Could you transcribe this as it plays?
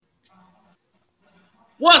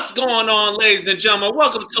What's going on, ladies and gentlemen?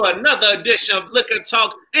 Welcome to another edition of Liquor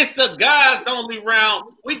Talk. It's the guys only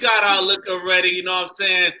round. We got our liquor ready, you know what I'm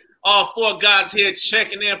saying? All four guys here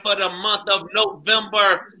checking in for the month of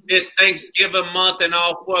November. It's Thanksgiving month, and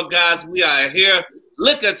all four guys, we are here.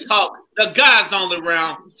 Liquor Talk, the guys only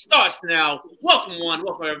round starts now. Welcome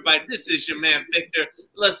everybody. This is your man, Victor.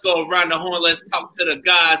 Let's go around the horn. Let's talk to the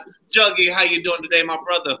guys. Juggy, how you doing today, my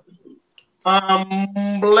brother?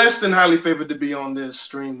 I'm blessed and highly favored to be on this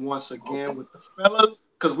stream once again with the fellas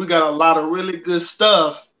because we got a lot of really good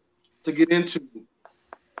stuff to get into.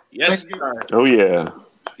 Yes, sir. Oh, yeah.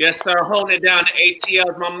 Yes, sir. Holding it down to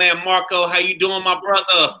ATL, my man Marco. How you doing, my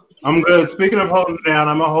brother? I'm good. Speaking of holding it down,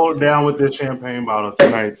 I'm going to hold it down with this champagne bottle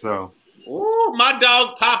tonight. So, ooh, my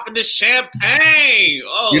dog popping the champagne.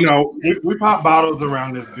 Oh, you know, we pop bottles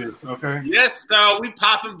around this bitch, okay? Yes, sir. We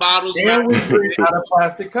popping bottles. And we drink out of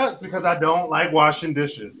plastic cups because I don't like washing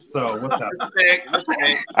dishes. So, what's up?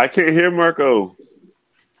 Respect. I can't hear Marco.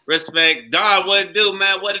 Respect. Don, what it do,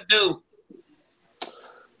 man? What it do?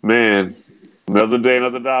 Man, another day,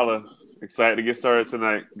 another dollar. Excited to get started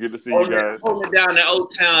tonight. Good to see you guys. Holding down in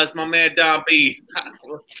Old Town is my man Don B.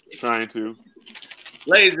 Trying to.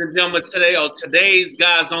 Ladies and gentlemen, today's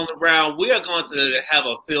guys on the round, we are going to have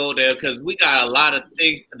a field there because we got a lot of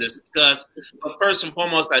things to discuss. But first and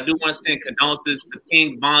foremost, I do want to send condolences to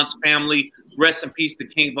King Von's family. Rest in peace to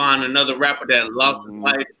King Von, another rapper that lost his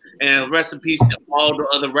life. And rest in peace to all the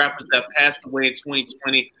other rappers that passed away in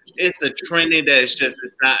 2020. It's a trending that it's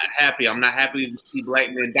not happy. I'm not happy to see black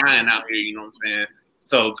men dying out here, you know what I'm saying?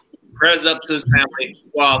 So prayers up to his family.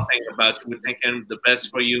 We're all thinking about you. We're thinking the best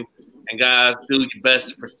for you. And guys, do your best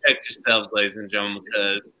to protect yourselves, ladies and gentlemen,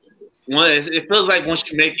 because it feels like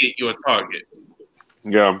once you make it, you're a target.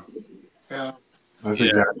 Yeah. Yeah. That's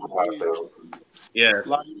exactly how I feel. Yeah. A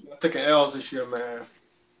lot of people taking L's this year, man.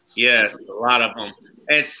 Yes, a lot of them.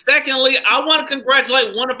 And secondly, I want to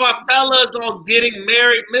congratulate one of our fellas on getting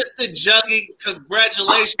married, Mr. Juggy.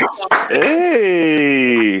 Congratulations.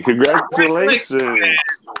 Hey, congratulations.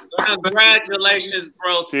 Congratulations,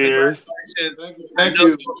 bro. Cheers. Thank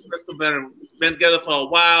you. We've been together for a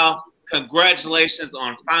while. Congratulations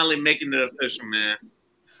on finally making it official, man.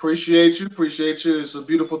 Appreciate you. It's a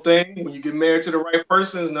beautiful thing. When you get married to the right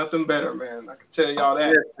person, there's nothing better, man. I can tell y'all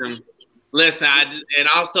that. Listen, and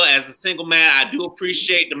also as a single man, I do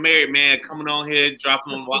appreciate the married man coming on here,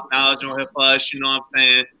 dropping knowledge on here for us. You know what I'm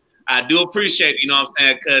saying? I do appreciate it, you know what I'm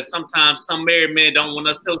saying? Because sometimes some married men don't want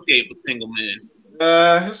to associate with single men.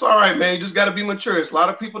 It's all right, man. You just got to be mature. It's a lot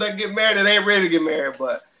of people that get married that ain't ready to get married.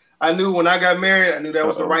 But I knew when I got married, I knew that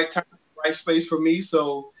was the right time, right space for me.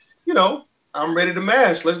 So, you know, I'm ready to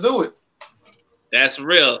mash. Let's do it. That's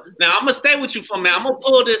real. Now, I'm going to stay with you for a minute. I'm going to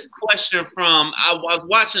pull this question from, I was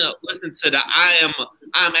listening to the I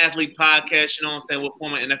Am Athlete podcast, you know what I'm saying, with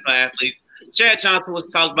former NFL athletes. Chad Johnson was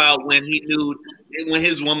talking about when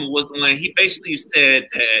his woman was the one. He basically said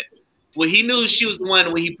that he knew she was the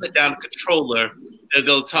one when he put down the controller to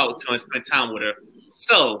go talk to her and spend time with her.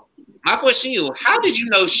 So, my question to you, how did you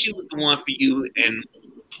know she was the one for you,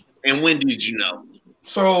 and when did you know?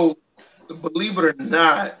 So, believe it or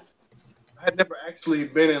not, I had never actually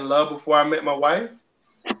been in love before I met my wife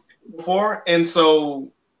before. And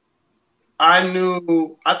so I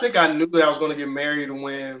think I knew that I was going to get married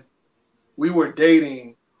when we were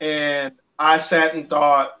dating. And I sat and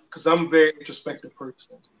thought, because I'm a very introspective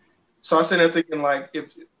person. So I sat there thinking, like,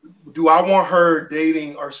 do I want her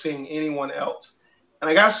dating or seeing anyone else? And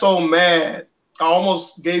I got so mad, I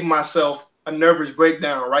almost gave myself a nervous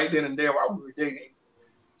breakdown right then and there while we were dating.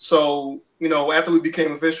 So, you know, after we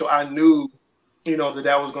became official, I knew, you know,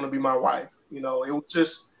 that was going to be my wife. You know, it was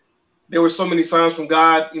just, there were so many signs from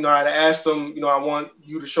God. You know, I had asked him, you know, I want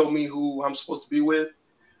you to show me who I'm supposed to be with.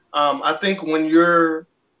 I think when you're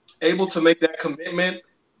able to make that commitment,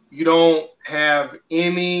 you don't have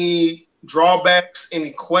any drawbacks, any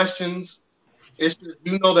questions. It's just,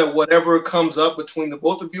 you know, that whatever comes up between the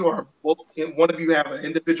both of you, or one of you have an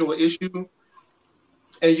individual issue,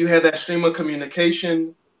 and you have that stream of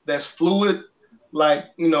communication that's fluid, like,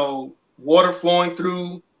 you know, water flowing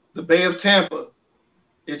through the Bay of Tampa.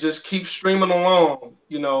 It just keeps streaming along,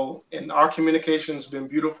 you know, and our communication has been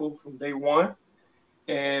beautiful from day one.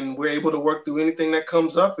 And we're able to work through anything that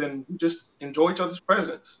comes up, and we just enjoy each other's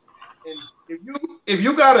presence. And if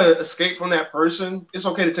you got to escape from that person, it's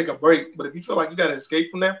okay to take a break. But if you feel like you got to escape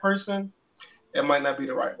from that person, it might not be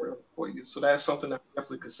the right word for you. So that's something I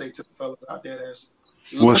definitely could say to the fellas out there. That's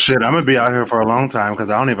well, shit, I'm gonna be out here for a long time because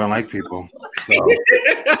I don't even like people. So.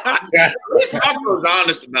 At least Marco's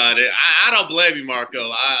honest about it. I don't blame you,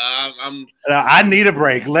 Marco. I'm I need a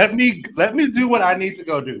break. Let me do what I need to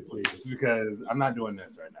go do, please, because I'm not doing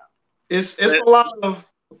this right now. It's a lot of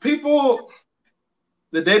people.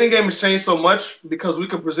 The dating game has changed so much because we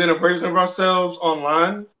can present a version of ourselves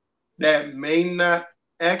online that may not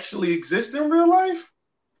actually exist in real life.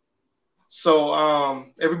 So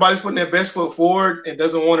everybody's putting their best foot forward and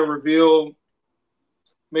doesn't want to reveal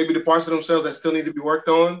maybe the parts of themselves that still need to be worked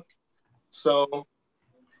on. So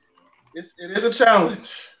it is a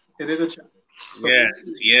challenge. It is a challenge. So,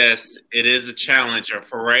 yes, it is a challenge.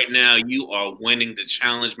 For right now, you are winning the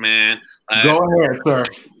challenge, man. Go ahead, sir.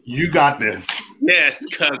 You got this. Yes,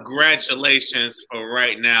 congratulations for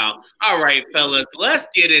right now. All right, fellas, let's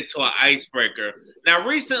get into an icebreaker. Now,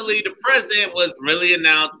 recently, the president was really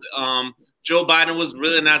announced. Joe Biden was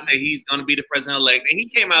really announced that he's going to be the president-elect, and he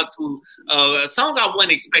came out to a song I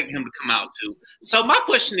wasn't expecting him to come out to. So my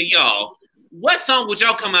question to y'all, what song would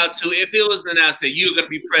y'all come out to if it was announced that you're going to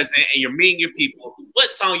be president and you're meeting your people? What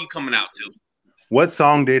song you coming out to? What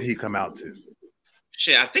song did he come out to?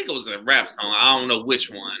 Shit, I think it was a rap song. I don't know which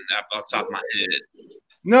one off the top of my head.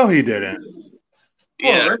 No, he didn't.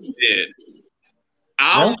 Yeah, he did.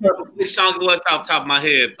 I don't know which song it was off the top of my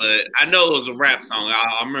head, but I know it was a rap song.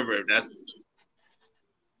 I remember it.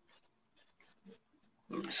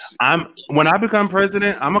 When I become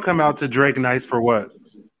president, I'm gonna come out to Drake Nice for What?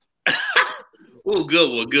 Ooh, good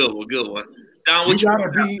one. Don, what you gotta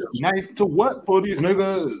be nice to what for these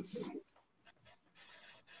niggas?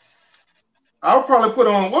 I'll probably put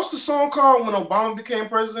on, what's the song called when Obama became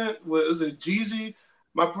president? Was it Jeezy?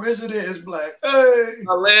 My president is black. Hey,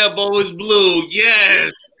 my Lambo is blue.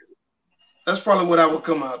 Yes, that's probably what I would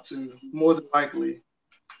come out to, more than likely.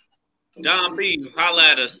 Don B,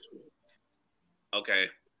 holla at us. Okay.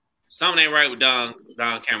 Something ain't right with Don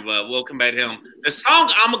Cameron, but we'll come back to him. The song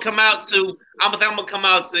I'm gonna come out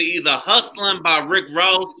to either "Hustling" by Rick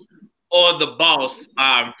Ross or "The Boss"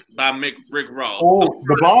 by Rick Ross. Oh,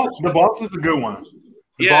 the boss is a good one.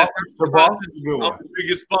 The boss is a good one. The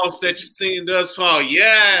biggest boss that you've seen thus far.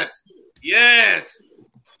 Yes.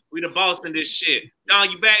 We the boss in this shit. Don,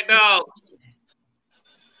 you back, dog?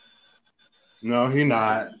 No, he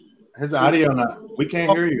not. His audio not. We can't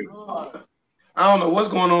hear you. I don't know what's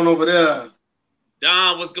going on over there.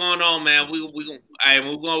 Don, what's going on, man? We're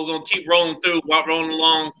gonna keep rolling through, rolling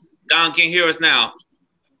along. Don can hear us now.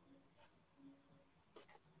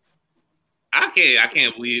 I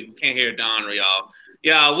can't. We can't hear Don or y'all.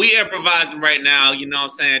 Yeah, we improvising right now. You know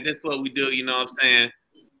what I'm saying? This is what we do. You know what I'm saying?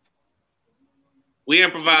 We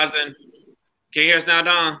improvising. Can you hear us now,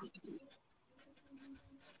 Don?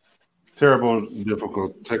 Terrible,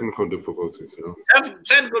 technical difficulties.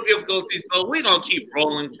 Technical difficulties, but we're going to keep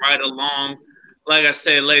rolling right along. Like I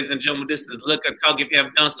said, ladies and gentlemen, this is Liquor Talk. If you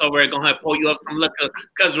haven't done so, we're going to pour you up some liquor.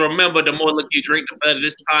 Because remember, the more liquor you drink, the better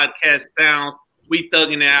this podcast sounds. We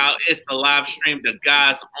thugging it out. It's the live stream, the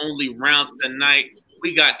guys only round tonight.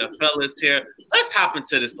 We got the fellas here. Let's hop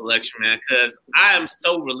into this selection, man, because I am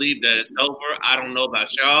so relieved that it's over. I don't know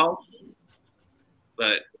about y'all,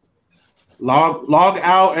 but... Log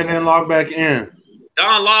out and then log back in.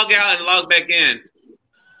 Don, log out and log back in.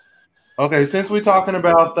 Okay, since we're talking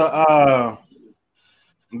about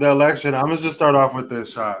the election, I'm gonna just start off with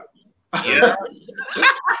this shot. Yeah.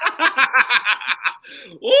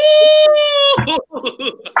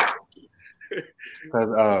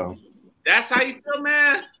 That's how you feel,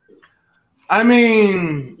 man. I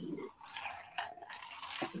mean,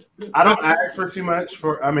 I don't ask for too much.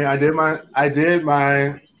 I did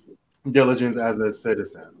my diligence as a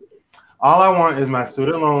citizen. All I want is my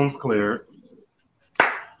student loans cleared.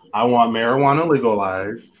 I want marijuana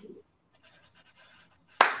legalized.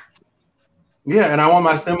 Yeah, and I want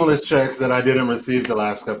my stimulus checks that I didn't receive the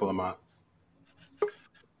last couple of months.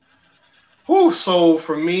 So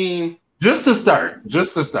for me, just to start.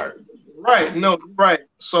 Right.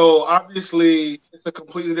 So obviously it's a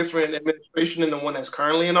completely different administration than the one that's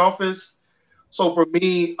currently in office. So for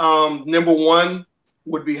me, number one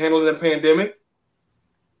would be handling the pandemic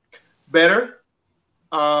better.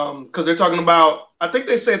 Because they're talking about, I think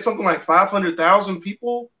they said something like 500,000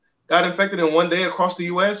 people got infected in one day across the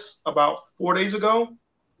U.S. about 4 days ago.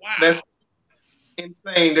 Wow. That's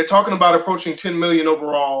insane. They're talking about approaching 10 million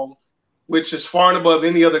overall, which is far and above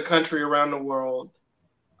any other country around the world.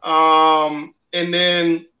 And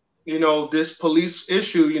then, this police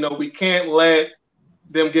issue, we can't let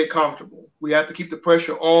them get comfortable. We have to keep the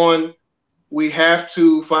pressure on. We have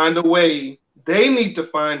to find a way. They need to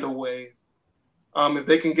find a way, if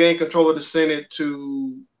they can gain control of the Senate,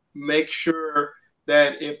 to make sure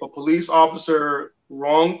that if a police officer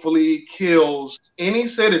wrongfully kills any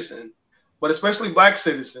citizen, but especially black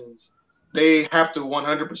citizens, they have to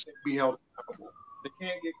 100% be held accountable. They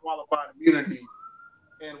can't get qualified immunity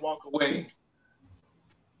and walk away.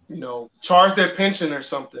 Charge their pension or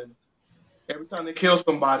something every time they kill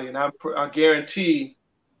somebody, and I guarantee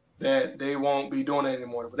that they won't be doing it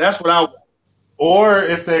anymore. But that's what I want. Or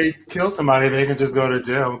if they kill somebody, they can just go to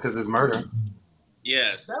jail because it's murder.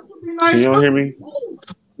 Yes. That would be nice. Can you don't hear me?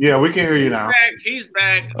 Yeah, we can hear you now. He's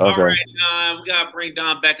back. Okay. All right, Don. We got to bring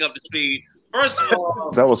Don back up to speed. First of all,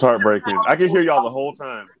 That was heartbreaking. I can hear y'all the whole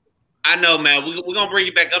time. I know, man. We're going to bring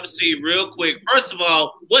you back up to speed real quick. First of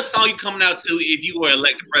all, what song you coming out to if you were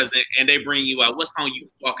elected president and they bring you out? What song you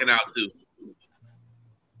walking out to?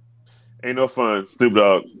 Ain't no fun. Snoop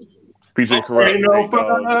Dogg. Featuring Corrupt. Ain't no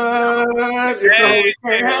fun. It's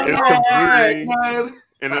completely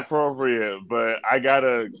inappropriate, but I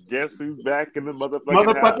gotta guess who's back in the motherfucking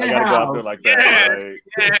house. I gotta go out there like that.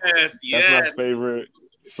 Yes, Like, that's my favorite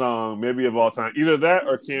song, maybe of all time. Either that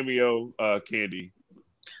or Cameo Candy.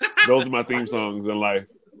 Those are my theme songs in life.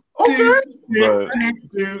 Okay. But,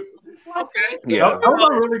 Okay. yeah. Those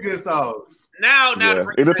are really good songs. Now, Yeah.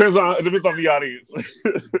 It depends on the audience.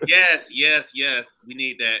 Yes. We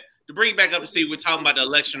need that. To bring you back up to see, we're talking about the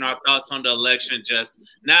election, our thoughts on the election. Just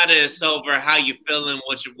now that it's over, how you feeling?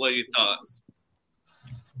 What are your thoughts?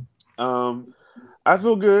 I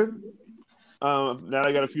feel good. Now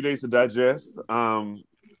I got a few days to digest.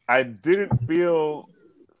 I didn't feel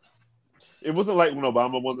it wasn't like when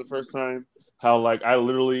Obama won the first time. How like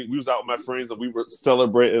we was out with my friends and we were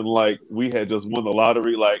celebrating like we had just won the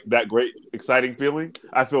lottery, like that great exciting feeling.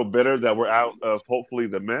 I feel better that we're out of hopefully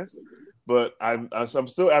the mess. But I'm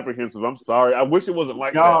still apprehensive. I'm sorry. I wish it wasn't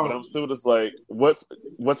like that, but I'm still just like, what's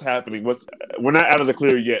happening? We're not out of the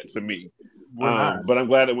clear yet to me. But I'm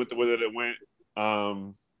glad it went the way that it went.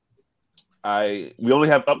 We only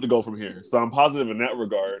have up to go from here, so I'm positive in that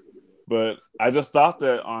regard. But I just thought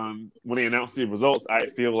that when they announced the results, I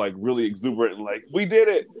feel like really exuberant and like we did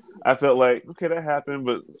it. I felt like okay, that happened,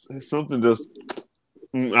 but something just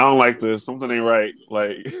I don't like this. Something ain't right.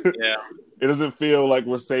 Like Yeah. It doesn't feel like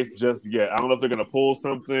we're safe just yet. I don't know if they're going to pull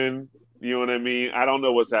something. You know what I mean? I don't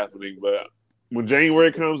know what's happening. But when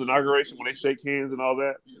January comes, inauguration, when they shake hands and all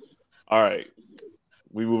that, all right,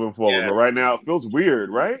 we moving forward. Yeah. But right now, it feels weird,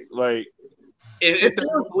 right? Like it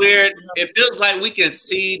feels weird. It feels like we can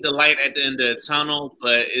see the light at the end of the tunnel,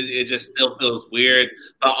 but it just still feels weird.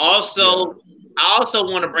 But also, I also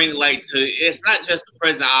want to bring light to it's not just the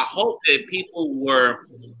president. I hope that people were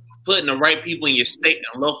putting the right people in your state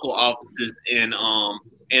and local offices in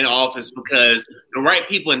office because the right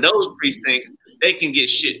people in those precincts, they can get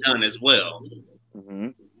shit done as well. mm-hmm.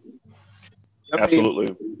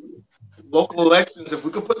 Absolutely. Local elections, if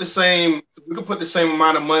we could put the same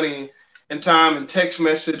amount of money and time and text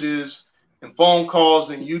messages and phone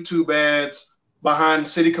calls and YouTube ads behind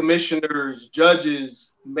city commissioners,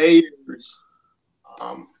 judges, mayors,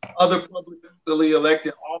 other publicly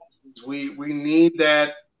elected offices, we need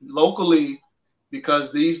that locally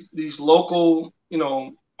because these local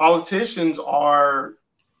politicians are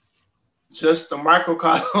just a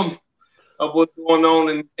microcosm of what's going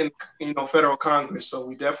on in federal Congress. So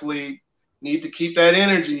we definitely need to keep that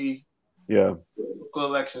energy. Yeah, local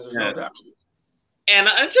elections, there's no doubt. And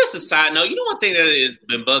just a side note, one thing that has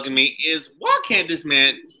been bugging me is why can't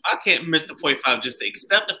Mr. 45 just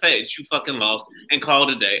accept the fact that you fucking lost and call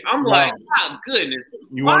it a day? I'm like, my goodness.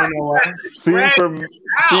 You want to know why?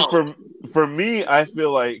 For me, I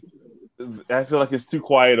feel like it's too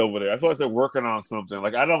quiet over there. I feel like they're working on something.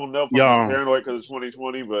 Like I don't know if I'm paranoid because of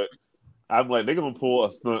 2020, but I'm like they're gonna pull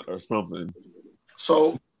a stunt or something.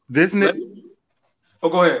 So this nigga. Oh,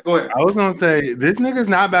 go ahead. I was gonna say this nigga's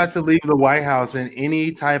not about to leave the White House in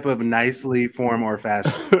any type of nicely form or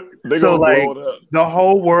fashion. So like the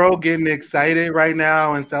whole world getting excited right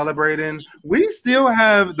now and celebrating. We still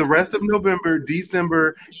have the rest of November,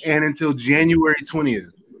 December, and until January 20th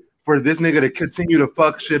for this nigga to continue to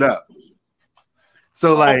fuck shit up.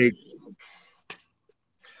 So like,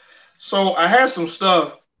 so I had some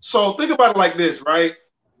stuff. So think about it like this, right?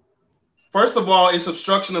 First of all, it's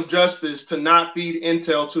obstruction of justice to not feed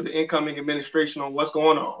intel to the incoming administration on what's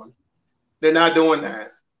going on. They're not doing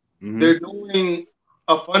that. Mm-hmm. They're doing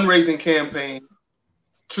a fundraising campaign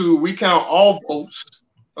to recount all votes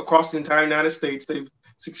across the entire United States. They've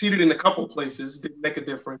succeeded in a couple places, didn't make a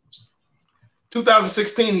difference.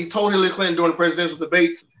 2016, he told Hillary Clinton during the presidential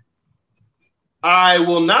debates, I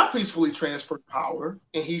will not peacefully transfer power,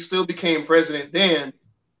 and he still became president then.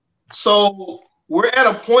 So we're at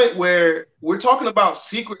a point where we're talking about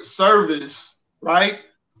Secret Service, right?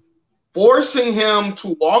 Forcing him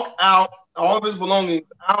to walk out all of his belongings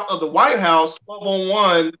out of the White House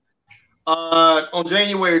 1201 on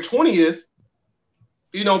January 20th,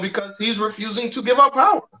 because he's refusing to give up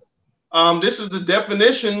power. This is the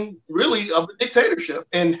definition, really, of a dictatorship,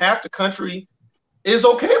 and half the country is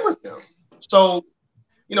okay with him. So,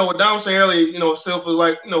 what Dom said earlier, Sylph was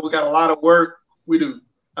like, we got a lot of work. We do.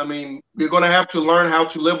 I mean, we're going to have to learn how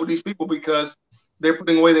to live with these people because they're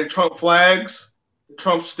putting away their Trump flags,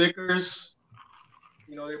 Trump stickers.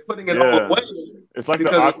 They're putting it all away. It's like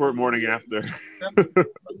the awkward morning after.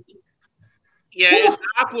 Yeah, it's an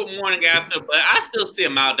awkward morning after, but I still see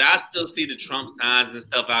them out there. I still see the Trump signs and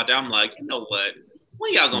stuff out there. I'm like, you know what?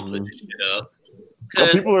 When y'all gonna put this shit up?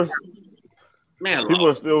 People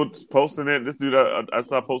are still posting it. This dude, I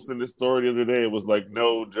saw posting this story the other day. It was like,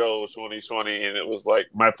 no Joe 2020, and it was like,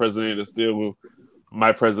 my president is still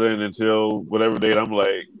my president until whatever date. I'm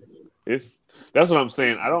like, that's what I'm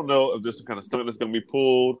saying. I don't know if there's some kind of stunt that's going to be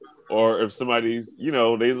pulled, or if somebody's,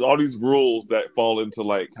 there's all these rules that fall into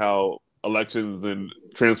like how elections and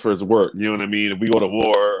transfers work. You know what I mean? If we go to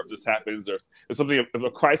war, if this happens, if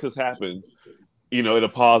a crisis happens, it'll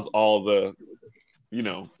pause all the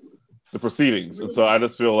proceedings. And so I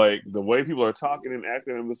just feel like the way people are talking and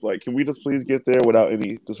acting, I'm just like, can we just please get there without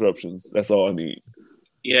any disruptions? That's all I need.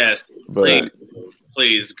 Yes,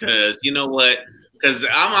 please, because you know what? Because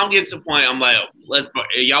I'm getting to the point. I'm like,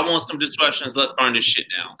 y'all want some disruptions? Let's burn this shit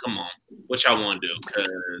down. Come on, what y'all want to do?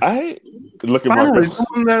 Because finally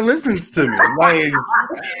someone that listens to me. Like,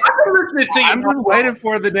 I'm just waiting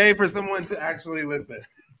for the day for someone to actually listen.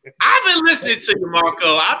 I've been listening to you,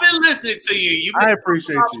 Marco. I've been listening to you. I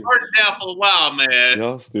appreciate you. I've down for a while, man.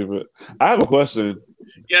 Y'all stupid. I have a question.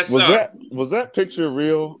 Yes, sir. Was that picture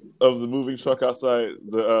real of the moving truck outside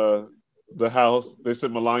the house? They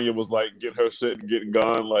said Melania was like, get her shit and getting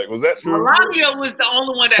gone. Like, was that true? Melania was the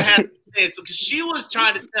only one that had sense because she was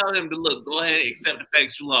trying to tell him to look, go ahead, accept the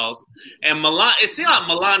fact you lost. And it seemed like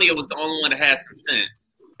Melania was the only one that had some sense.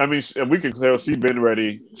 I mean, we can tell she'd been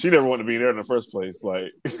ready. She never wanted to be there in the first place.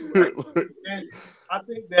 Like, and I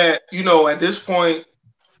think that at this point,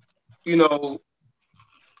 you're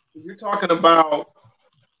talking about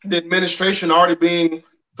the administration already being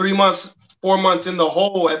 3 months, 4 months in the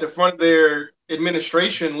hole at the front of their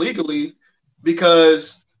administration legally,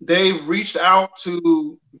 because they've reached out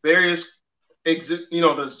to various,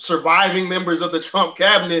 the surviving members of the Trump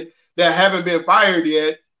cabinet that haven't been fired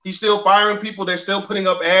yet. He's still firing people. They're still putting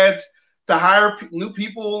up ads to hire new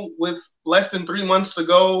people with less than 3 months to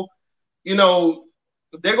go. They're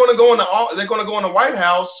going to go in the White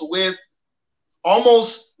House with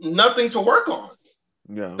almost nothing to work on.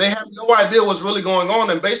 Yeah. They have no idea what's really going on,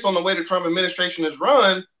 and based on the way the Trump administration is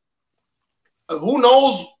run, who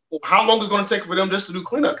knows how long it's going to take for them just to do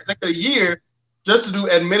cleanup? It could take a year just to do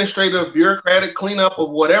administrative, bureaucratic cleanup of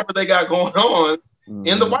whatever they got going on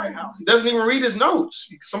in the White House. He doesn't even read his notes.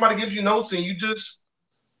 Somebody gives you notes and you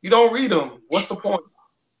don't read them. What's the point?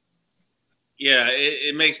 Yeah,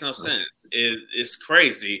 it makes no sense. It's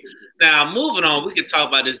crazy. Now, moving on, we could talk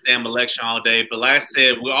about this damn election all day, but like I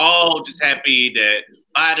said, we're all just happy that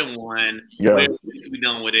Biden won. Yeah. We can be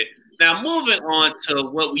done with it. Now, moving on to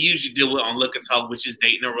what we usually deal with on Look and Talk, which is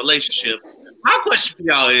dating a relationship. My question for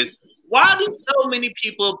y'all is, why do so many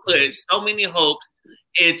people put so many hopes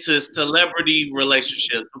into celebrity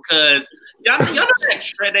relationships? Because y'all know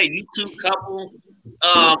that YouTube couple.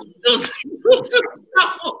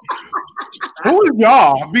 Who's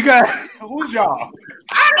y'all? Because who's y'all?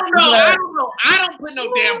 I don't know. I don't put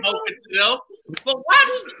no damn hope into them. But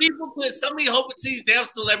why do people put so many hope into these damn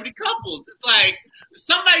celebrity couples? It's like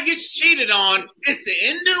somebody gets cheated on. It's the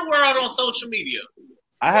end of the world on social media.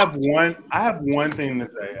 I have one thing to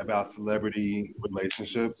say about celebrity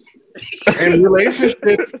relationships and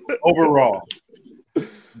relationships overall.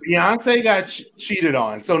 Beyonce got cheated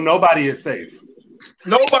on, so nobody is safe.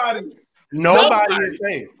 Nobody is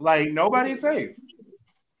safe. Like, nobody is safe.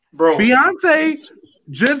 Bro. Beyonce,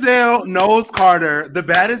 Giselle Knowles Carter, the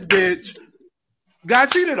baddest bitch,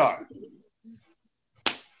 got cheated on.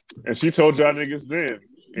 And she told y'all niggas then,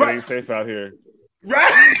 it ain't safe out here.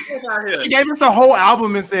 Right? She gave us a whole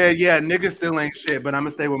album and said, yeah, niggas still ain't shit, but I'm going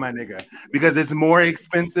to stay with my nigga because it's more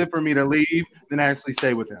expensive for me to leave than actually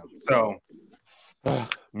stay with him. So,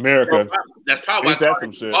 America. That's probably why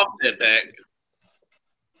some shit. Off that back.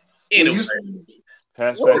 Anyway.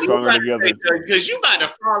 Hashtag stronger together. Because you about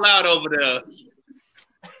to fall out over there.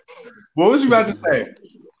 What was you about to say?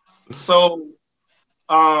 So,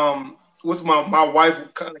 what's my wife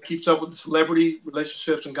kind of keeps up with celebrity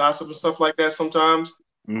relationships and gossip and stuff like that sometimes.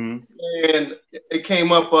 Mm-hmm. And it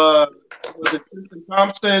came up, was it Tristan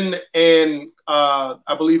Thompson and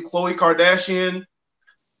I believe Khloe Kardashian.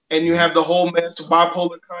 And you have the whole mess of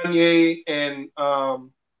bipolar Kanye and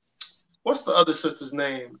what's the other sister's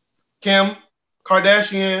name? Kim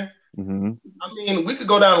Kardashian. Mm-hmm. I mean, we could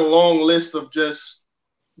go down a long list of just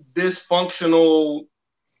dysfunctional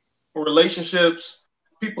relationships,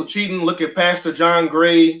 people cheating. Look at Pastor John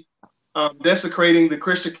Gray desecrating the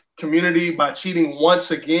Christian community by cheating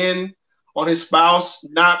once again on his spouse,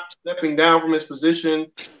 not stepping down from his position.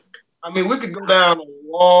 I mean, we could go down a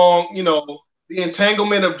long, the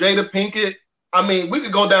entanglement of Jada Pinkett. I mean, we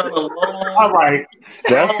could go down a long. All right.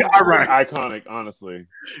 That's all right. Iconic, honestly.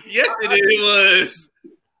 Yes, it was.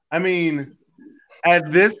 I mean,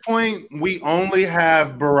 at this point, we only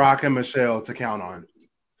have Barack and Michelle to count on.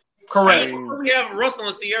 Correct. We have Russell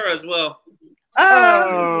and Sierra as well.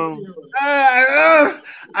 I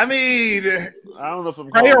mean, I don't know if I'm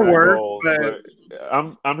prayer calling that work, goals, but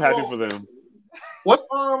I'm happy for them. What's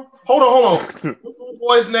hold on.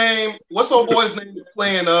 What's old boy's name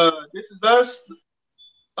playing This Is Us?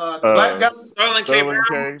 The black guy? Sterling K.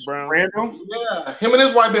 Brown. Randall? Yeah. Him and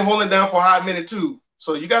his wife been holding down for a hot minute too.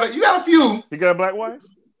 So you got a few. He got a black wife?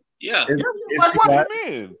 Yeah. Is black she wife. black?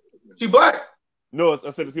 Man. She black. No, I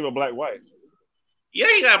said to see a black wife. Yeah,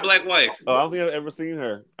 he got a black wife. Oh, I don't think I've ever seen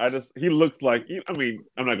her. He looks like, I mean,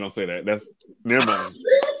 I'm not going to say that. That's, never mind.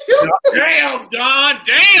 Damn, Don. Because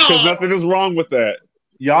Damn. nothing is wrong with that.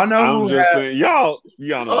 Y'all know I'm who just had, saying, y'all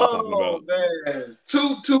know what I'm talking Oh about. man.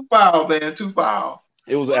 Too foul, man. Too foul.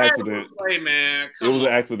 It was an accident. Hey, man. It was an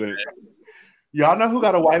accident. y'all know who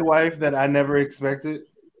got a white wife that I never expected?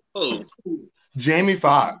 Who? Jamie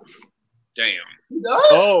Foxx. Damn. He does?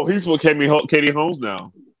 Oh, he's with Katie Holmes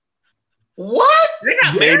now. What? They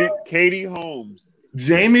got married? Katie Holmes.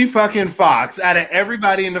 Jamie fucking Foxx. Out of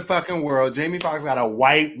everybody in the fucking world, Jamie Foxx got a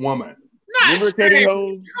white woman. Remember Katie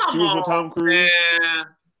Holmes? Come She was with Tom Cruise. Man.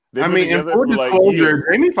 They've I been mean, in together full for, like, disclosure, years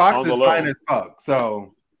Jamie Foxx on the is low. fine as fuck.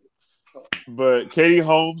 So, But Katie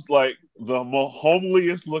Holmes, like the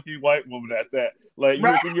homeliest looking white woman at that. Like you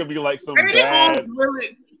would think it'd be like some Katie bad. Holmes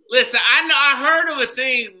really. Listen, I heard of a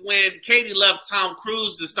thing when Katie left Tom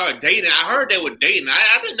Cruise to start dating. I heard they were dating.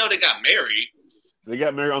 I didn't know they got married. They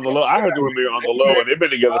got married on the low. I heard they were married on the low, and they've been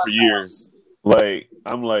together for years. Like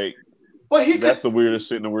I'm like, But that's the weirdest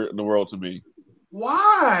shit in the world to me.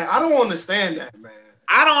 Why? I don't understand that, man.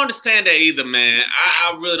 I don't understand that either, man.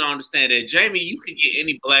 I really don't understand that. Jamie, you could get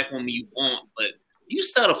any black woman you want, but you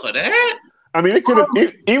settle for that? I mean, it could have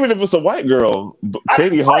even if it's a white girl,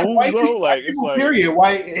 Katie Holmes though. Like it's like, period,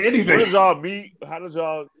 white where anything. did y'all meet? How did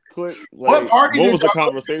y'all click? What Like, party what did was the y'all go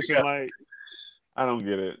conversation to? like? I don't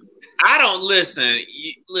get it. I don't listen.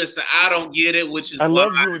 Listen, I don't get it, which is I why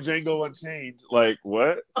love you in Django Unchained. Like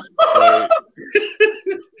what? Like,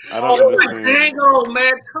 I don't understand. Django,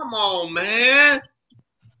 man. Come on, man.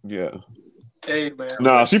 Yeah. Hey, man.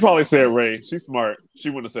 No, she probably said Ray. She's smart. She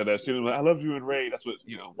wouldn't have said that. She like, I love you and Ray. That's what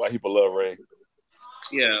white people love Ray.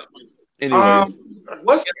 Yeah. Anyways,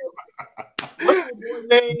 What's the boy's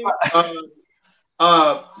name?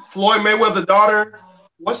 Floyd Mayweather's daughter.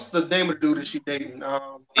 What's the name of the dude that she dating?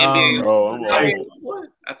 NBA. I'm old. What?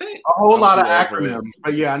 I think. A whole lot of I'm too old for acronyms, this.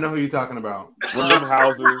 but yeah, I know who you're talking about. One of them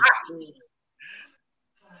houses.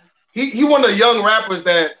 He one of the young rappers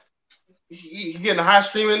that he getting high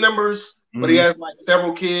streaming numbers, but he has like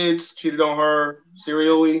several kids. Cheated on her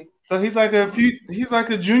serially. So he's like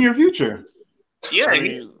a junior Future. Yeah, I he's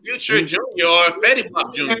mean, Future Junior or Fetty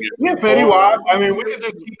Wap Junior. Yeah, Fetty Wap. I mean, we could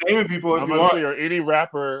just keep naming people if I'm you about to want. say, or any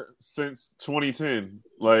rapper since 2010.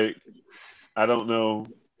 Like, I don't know.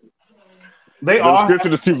 They The all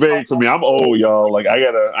description is too vague for me. I'm old, y'all. Like,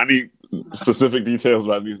 I need specific details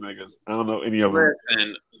about these niggas. I don't know any of them.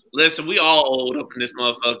 Listen, we all old up in this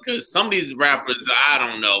motherfucker because some of these rappers, I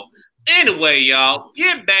don't know. Anyway, y'all,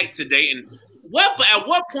 get back to dating. At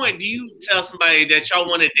what point do you tell somebody that y'all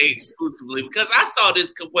want to date exclusively? Because I saw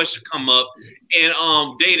this question come up in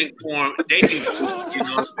dating forum, you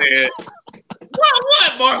know what I'm saying?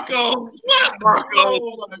 What, Marco? What, Marco?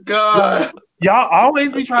 Oh my god! y'all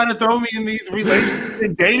always be trying to throw me in these relationship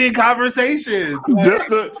and dating conversations. Just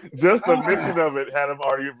the mention of it had him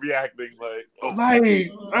already reacting like,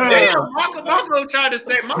 Damn, Marco tried to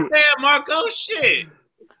say, my bad, Marco. Shit.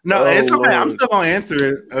 No, it's okay. Lord. I'm still gonna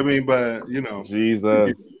answer it. I mean, but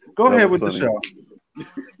Jesus. go That ahead was with the funny.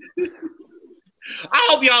 show. I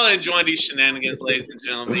hope y'all enjoying these shenanigans, ladies and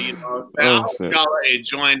gentlemen. You know, I Oh, hope shit. y'all are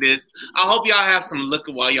enjoying this. I hope y'all have some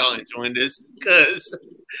liquor while y'all enjoying this, because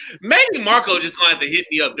maybe Marco just gonna have to hit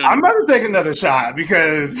me up. I'm about to take another shot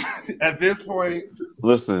because at this point,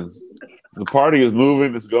 Listen, the party is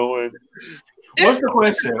moving, it's going. what's the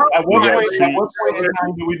question? At what point in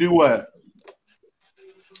time do we do what?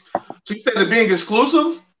 So you said it being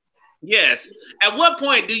exclusive? Yes. At what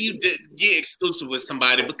point do you get exclusive with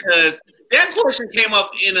somebody? Because That question came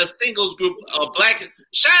up in a singles group of black.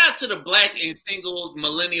 Shout out to the black and singles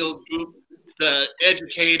millennials group, the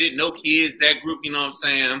educated, no kids, that group. You know what I'm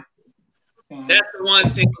saying? That's the one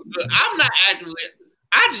single group. I'm not actively.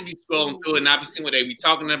 I just be scrolling through it and I be seeing what they be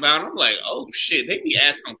talking about. I'm like, oh shit, they be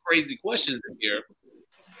asking some crazy questions in here.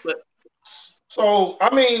 But so,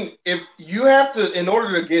 I mean, if you have to, in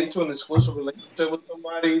order to get into an exclusive relationship with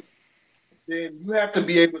somebody, then you have to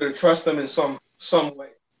be able to trust them in some way.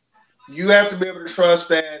 You have to be able to trust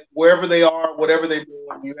that wherever they are, whatever they're doing,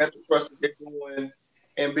 you have to trust that they're doing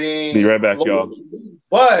and being. Be right back, y'all.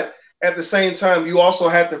 But at the same time, you also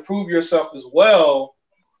have to prove yourself as well,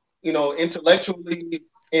 you know, intellectually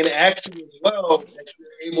and actually as well, that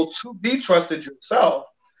you're able to be trusted yourself.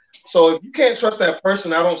 So if you can't trust that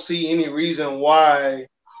person, I don't see any reason why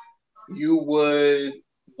you would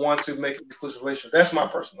want to make an exclusive relationship. That's my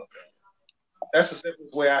personal opinion. That's the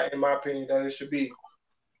simplest way, in my opinion, that it should be.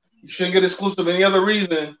 You shouldn't get exclusive any other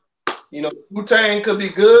reason. You know, Wu-Tang could be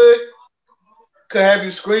good, could have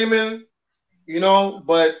you screaming, you know,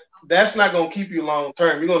 but that's not going to keep you long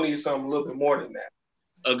term. You're going to need something a little bit more than that.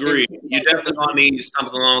 Agreed. You're definitely going to need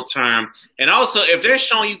something long term. And also, if they're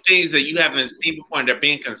showing you things that you haven't seen before and they're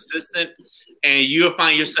being consistent, and you'll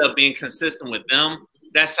find yourself being consistent with them,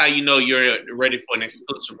 that's how you know you're ready for an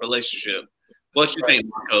exclusive relationship. What you think,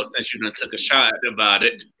 Marco, since you done took a shot about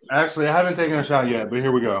it? Actually, I haven't taken a shot yet, but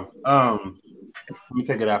here we go. Let me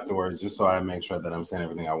take it afterwards, just so I make sure that I'm saying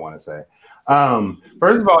everything I want to say.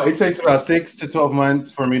 First of all, it takes about 6 to 12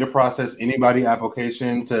 months for me to process anybody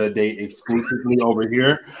application to date exclusively over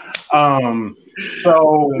here.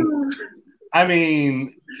 So, I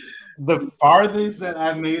mean, the farthest that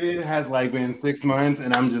I've made it has like been 6 months,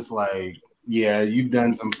 and I'm just like, yeah, you've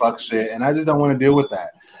done some fuck shit, and I just don't want to deal with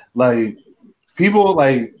that. Like, people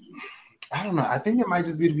like, I don't know. I think it might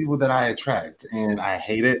just be the people that I attract, and I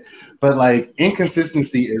hate it. But like,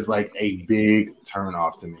 inconsistency is like a big turn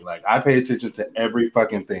off to me. Like, I pay attention to every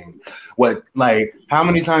fucking thing. What, like, how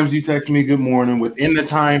many times you text me good morning within the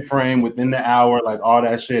time frame, within the hour, like all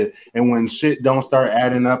that shit. And when shit don't start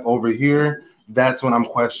adding up over here, that's when I'm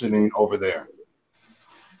questioning over there.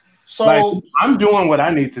 So like, I'm doing what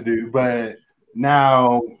I need to do, but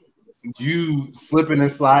now you slipping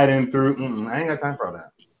and sliding through. I ain't got time for all that.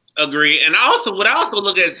 Agree. And also, what I also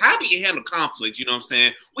look at is how do you handle conflict? You know what I'm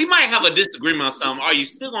saying? We might have a disagreement on something. Are you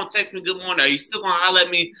still going to text me good morning? Are you still going to holler at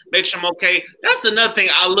me, make sure I'm okay? That's another thing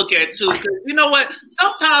I look at too. Because you know what?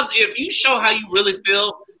 Sometimes if you show how you really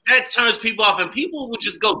feel, that turns people off. And people will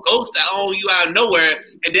just go ghost on you out of nowhere.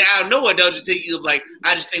 And then out of nowhere, they'll just hit you like,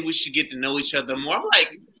 I just think we should get to know each other more. I'm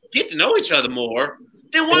like, get to know each other more?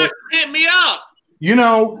 Then why hit me up? You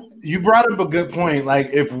know, you brought up a good point.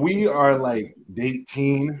 Like, if we are like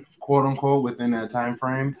dating, quote unquote, within that time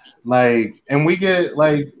frame, like, and we get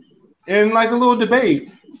like in like a little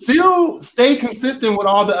debate, still stay consistent with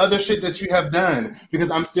all the other shit that you have done,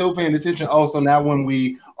 because I'm still paying attention. Oh, so now when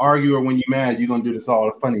we argue or when you're mad, you're gonna do this all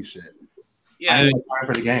the funny shit. Yeah, I ain't got time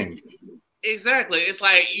for the games. Exactly. It's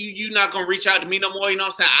like you're not gonna reach out to me no more. You know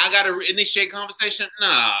what I'm saying? I gotta initiate conversation.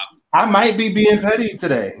 Nah. I might be being petty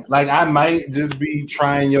today. Like, I might just be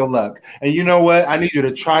trying your luck. And you know what? I need you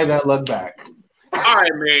to try that luck back. All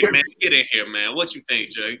right, married man, get in here, man. What you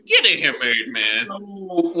think, Jay? Get in here, married man.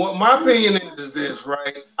 So, well, my opinion is this,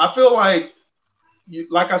 right? I feel like,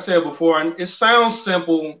 like I said before, and it sounds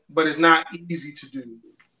simple, but it's not easy to do.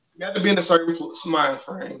 You have to be in a certain mind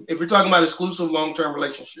frame. If you're talking about exclusive long-term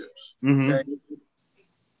relationships, okay?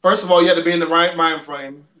 First of all, you have to be in the right mind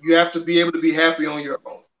frame. You have to be able to be happy on your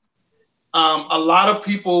own. A lot of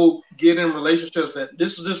people get in relationships that,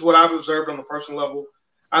 this is just what I've observed on a personal level.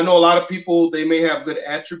 I know a lot of people, they may have good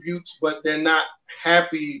attributes, but they're not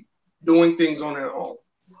happy doing things on their own.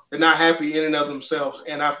 They're not happy in and of themselves.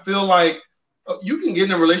 And I feel like you can get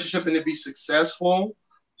in a relationship and it be successful,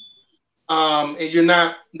 and you're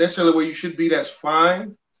not necessarily where you should be, that's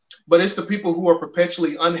fine. But it's the people who are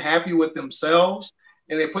perpetually unhappy with themselves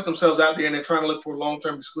and they put themselves out there and they're trying to look for a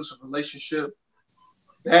long-term exclusive relationship.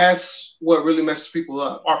 That's what really messes people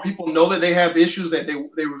up. Or people know that they have issues that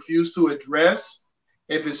they refuse to address.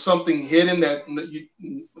 If it's something hidden that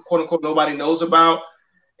you, quote unquote, nobody knows about,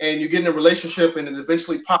 and you get in a relationship and it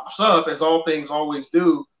eventually pops up, as all things always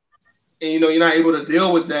do, and you're not able to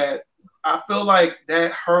deal with that, I feel like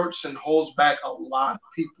that hurts and holds back a lot of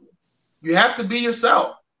people. You have to be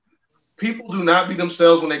yourself. People do not be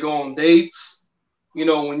themselves when they go on dates.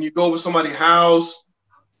 When you go over somebody's house,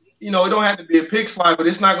 it don't have to be a pig slide, but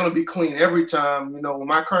it's not going to be clean every time. When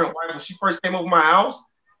my current wife, when she first came over my house,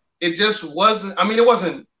 it just wasn't, it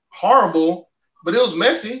wasn't horrible, but it was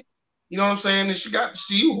messy. You know what I'm saying? And she got to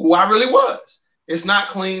see who I really was. It's not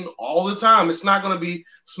clean all the time. It's not going to be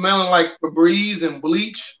smelling like Febreze and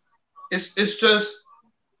bleach. It's just,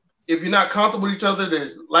 if you're not comfortable with each other,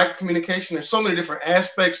 there's lack of communication. There's so many different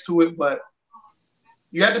aspects to it, but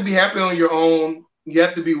you have to be happy on your own. You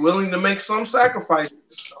have to be willing to make some sacrifices,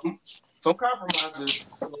 some compromises.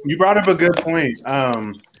 You brought up a good point.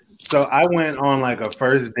 So I went on like a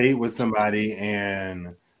first date with somebody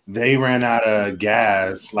and they ran out of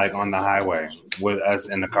gas like on the highway with us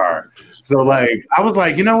in the car. So like I was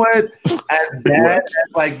like, you know what? As bad as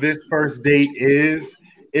like this first date is,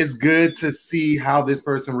 it's good to see how this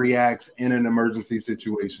person reacts in an emergency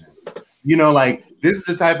situation. You know, like this is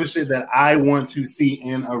the type of shit that I want to see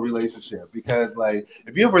in a relationship, because like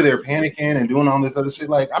if you're over there panicking and doing all this other shit,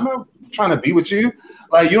 like I'm not trying to be with you.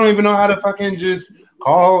 Like you don't even know how to fucking just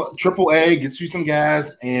call AAA, get you some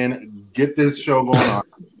gas, and get this show going on.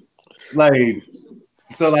 Like,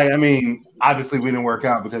 so like I mean, obviously we didn't work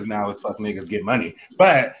out because now it's fuck niggas get money,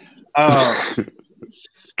 but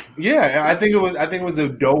yeah, I think it was a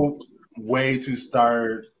dope way to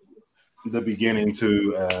start the beginning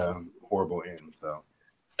to horrible end. So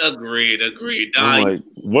agreed. I'm like,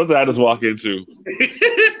 what did I just walk into?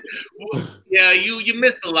 Yeah, you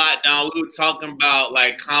missed a lot, Don. We were talking about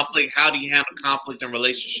like conflict. How do you handle conflict in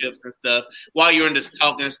relationships and stuff? While you're in this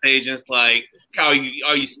talking stage, and it's like, are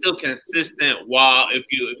you still consistent while if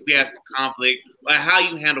you have some conflict? Like how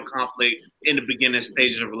you handle conflict in the beginning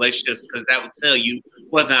stages of relationships, because that would tell you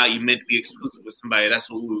whether or not you meant to be exclusive with somebody. That's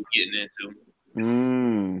what we were getting into.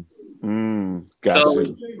 Gotcha.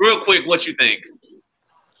 So, real quick, what you think?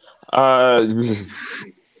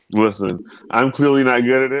 Listen, I'm clearly not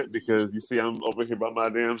good at it because you see I'm over here by my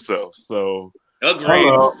damn self. So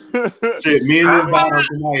agreed. Shit, me and this bottle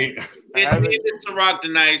tonight. It's me and Mr. Rock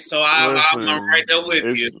tonight, so I'm right there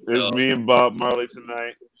with you. It's me and Bob Marley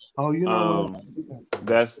tonight. Oh, you know,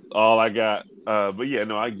 that's all I got. But yeah,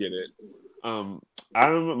 no, I get it.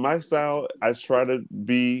 My style. I try to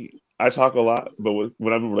be. I talk a lot, but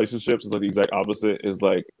when I'm in relationships, it's like the exact opposite. Is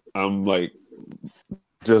like I'm like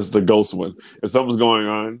just the ghost one. If something's going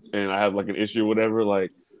on and I have like an issue or whatever,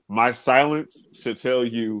 like my silence should tell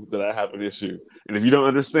you that I have an issue. And if you don't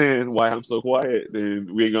understand why I'm so quiet, then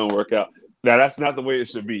we ain't gonna work out. Now that's not the way it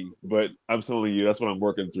should be, but I'm telling you, that's what I'm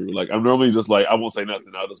working through. Like I'm normally just like I won't say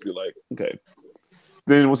nothing. I'll just be like, okay.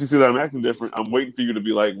 Then once you see that I'm acting different, I'm waiting for you to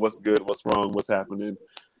be like, what's good, what's wrong, what's happening.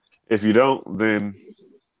 If you don't, then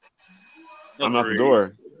I'm out the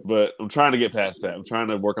door. But I'm trying to get past that. I'm trying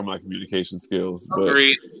to work on my communication skills. But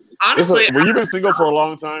agreed. Honestly, when you've been single for a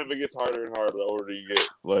long time, it gets harder and harder the older you get.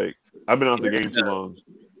 Like I've been out the game too long.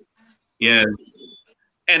 Yeah.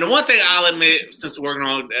 And the one thing I'll admit, since we're working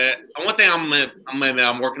on that, one thing I'm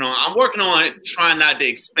working on trying not to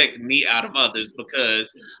expect me out of others.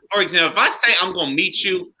 Because, for example, if I say I'm gonna meet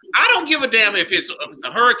you, I don't give a damn if it's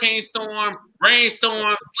a hurricane storm,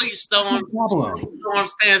 rainstorm, sleet storm,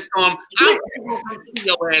 sandstorm. I'm gonna see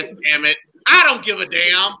your ass, damn it. I don't give a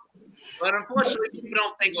damn. But unfortunately, people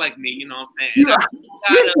don't think like me. You know what I'm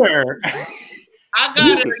saying? I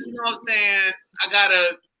gotta, you know what I'm saying? I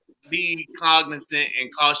gotta be cognizant and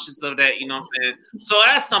cautious of that, you know what I'm saying? So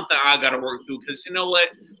that's something I gotta work through, because you know what?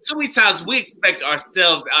 Too many times we expect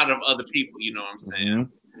ourselves out of other people, you know what I'm saying?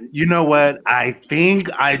 Mm-hmm. You know what? I think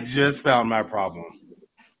I just found my problem.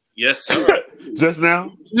 Yes, sir. Just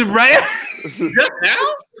now? Right? Just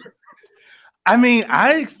now? I mean,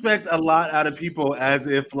 I expect a lot out of people as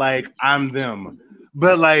if like I'm them.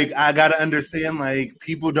 But like I gotta understand, like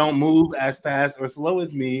people don't move as fast or slow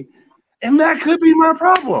as me. And that could be my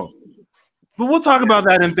problem. But we'll talk about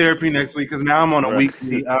that in therapy next week, because now I'm on a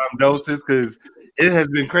weekly doses, because it has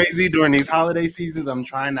been crazy during these holiday seasons. I'm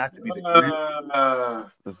trying not to be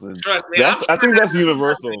trust me, I think that's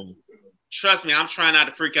universal. Trust me, I'm trying not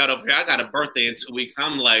to freak out over here. I got a birthday in 2 weeks.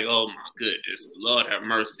 I'm like, oh my goodness, Lord have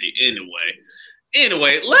mercy.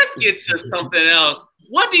 Anyway, let's get to something else.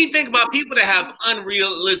 What do you think about people that have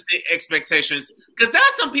unrealistic expectations? Because there's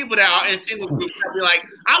some people that are in single groups that be like,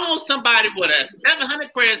 I want somebody with a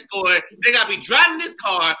 700 credit score. They got to be driving this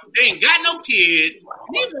car. They ain't got no kids.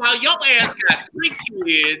 Meanwhile, your ass got 3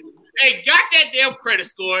 kids. They got that damn credit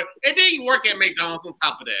score. And then you work at McDonald's on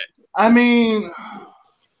top of that. I mean,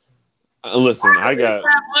 listen, I got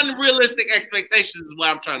unrealistic expectations is what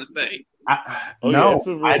I'm trying to say.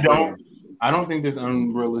 I don't think there's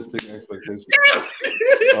unrealistic expectations.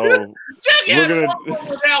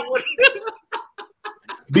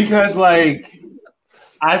 Because, like,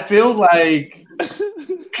 I feel like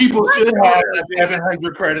people should have a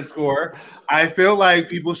 700 credit score. I feel like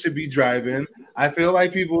people should be driving. I feel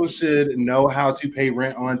like people should know how to pay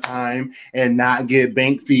rent on time and not get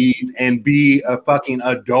bank fees and be a fucking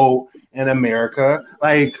adult in America.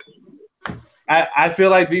 Like, I feel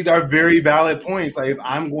like these are very valid points. Like, if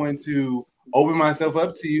I'm going to open myself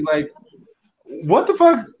up to you, like, what the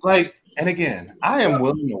fuck? Like, and again, I am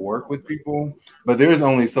willing to work with people, but there's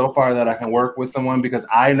only so far that I can work with someone because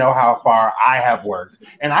I know how far I have worked,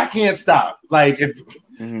 and I can't stop. Like, if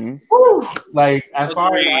whew, like as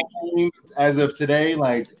far as of today,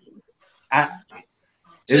 like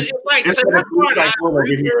it's like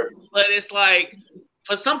but it's like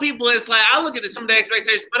for some people, it's like I look at some of the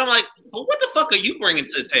expectations, but I'm like, well, what the fuck are you bringing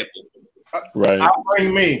to the table? Right. I'll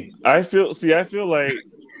bring me. I feel like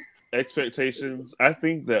expectations. I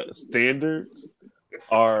think that standards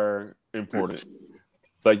are important.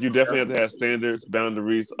 Like, you definitely have to have standards,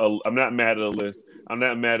 boundaries. I'm not mad at a list. I'm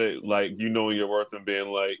not mad at, like, you knowing your worth and being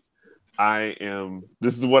like,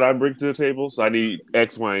 this is what I bring to the table, so I need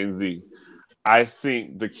X, Y, and Z. I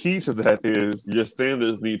think the key to that is your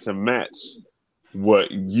standards need to match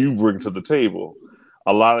what you bring to the table.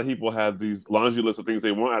 A lot of people have these laundry lists of things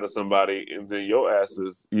they want out of somebody, and then your ass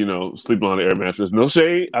is, sleeping on the air mattress. No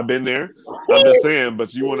shade, I've been there. I'm just saying,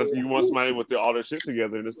 but you want somebody with all their shit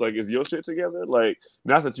together, and it's like, is your shit together? Like,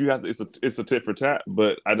 not that you have to. It's a tit for tat,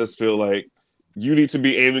 but I just feel like you need to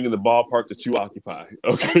be aiming in the ballpark that you occupy.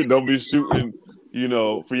 Okay, don't be shooting,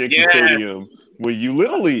 for Yankee Stadium when you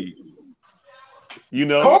Little League.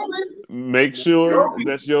 Make sure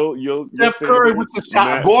that your Steph Curry with the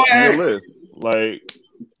shot, boy. Your list. Like,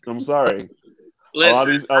 I'm sorry.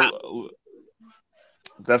 Listen,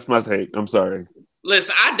 that's my take. I'm sorry.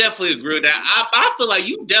 Listen, I definitely agree with that. I feel like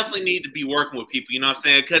you definitely need to be working with people, you know what I'm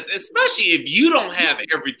saying? Because especially if you don't have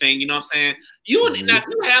everything, you know what I'm saying? Now, if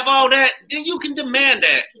you have all that, then you can demand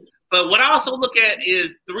that. But what I also look at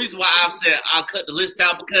is the reason why I've said I'll cut the list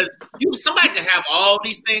out, because somebody can have all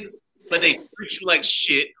these things, but they treat you like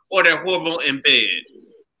shit or they're horrible in bed.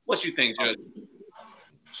 What you think, Judge?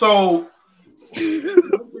 So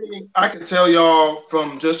I can tell y'all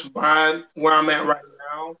from just where I'm at right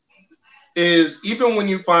now is even when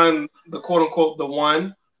you find the quote unquote the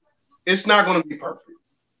one, it's not going to be perfect.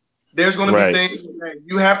 There's going to be things that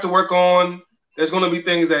you have to work on. There's going to be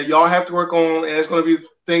things that y'all have to work on, and there's going to be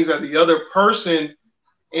things that the other person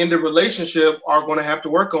in the relationship are going to have to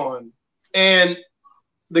work on. And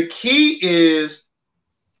the key is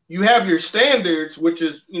you have your standards, which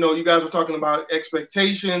is, you guys were talking about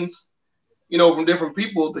expectations, from different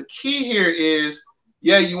people. The key here is,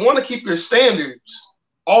 you want to keep your standards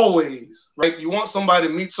always, right? You want somebody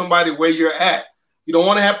to meet somebody where you're at. You don't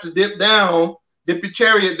want to have to dip your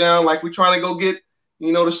chariot down like we're trying to go get,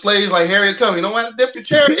 the slaves like Harriet Tubman. You don't want to dip your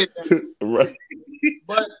chariot down. Right.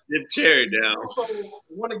 But dip chariot down. Also, you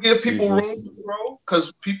want to give people room to grow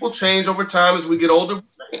because people change over time as we get older.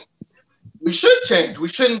 We should change. We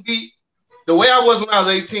shouldn't be the way I was when I was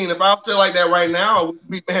 18. If I was still like that right now, I would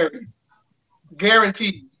be married.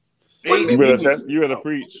 Guaranteed. You better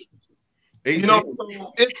preach. So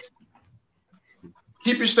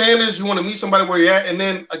keep your standards. You want to meet somebody where you're at. And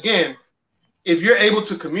then again, if you're able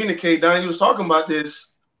to communicate, Donnie, you was talking about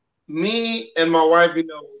this, me and my wife,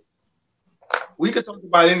 we could talk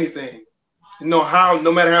about anything. No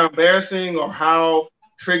matter how embarrassing or how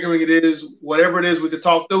triggering it is, whatever it is, we could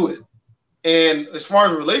talk through it. And as far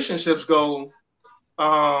as relationships go,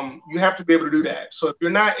 you have to be able to do that. So if you're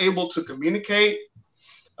not able to communicate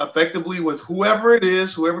effectively with whoever it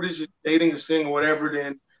is you're dating or seeing or whatever,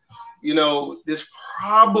 then, this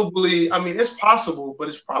probably, it's possible, but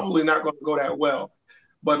it's probably not going to go that well.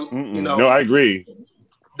 But, No, I agree.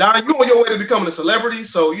 Don, you're on your way to becoming a celebrity.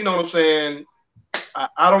 So, you know what I'm saying?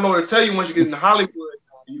 I don't know what to tell you once you get into Hollywood.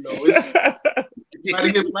 It's try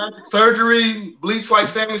to get plastic surgery, bleach like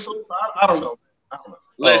Sammy Sosa. I don't know.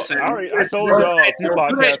 Listen, I told y'all a few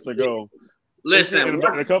podcasts ago. Listen, in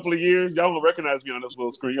a couple of years, y'all will recognize me on this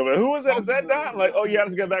little screen. I'm like, who is that? Is that Don? Like, oh yeah, I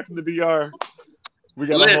just got back from the DR. We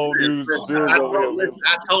got a whole new dude over here.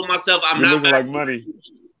 I told myself I'm not looking like money.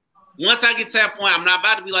 Once I get to that point, I'm not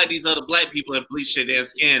about to be like these other black people and bleach their damn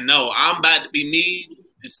skin. No, I'm about to be me.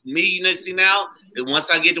 Just me, you see now. And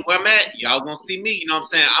once I get to where I'm at, y'all gonna see me. You know what I'm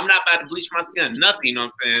saying? I'm not about to bleach my skin, nothing. You know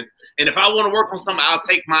what I'm saying? And if I want to work on something, I'll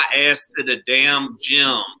take my ass to the damn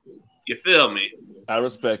gym. You feel me? I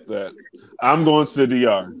respect that. I'm going to the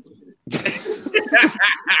DR.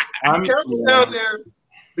 I'm careful down there.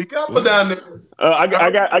 Be careful down there. I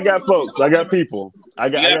got folks. I got people. I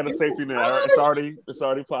got a safety net. It's already.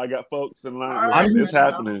 I got folks in line. It's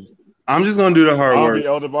happening. I'm just gonna do the hard work. I'll be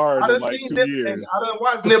Elder Bars in like 2 years. I done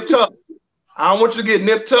watched Nip Tuck. I don't want you to get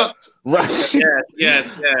nip tucked. Right. Yes.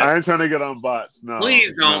 I ain't trying to get on bots. No.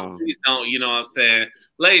 Please don't. You know what I'm saying?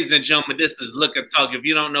 Ladies and gentlemen, this is Look and Talk. If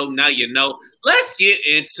you don't know, now you know. Let's get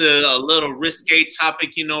into a little risque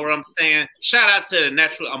topic. You know what I'm saying? Shout out to the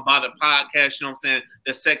Natural Unbothered podcast. You know what I'm saying?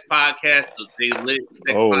 The sex podcast. The lit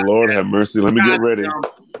sex podcast. Lord have mercy. Let me get ready.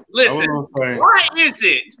 Listen, why is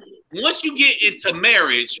it once you get into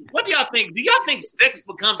marriage, what do y'all think? Do y'all think sex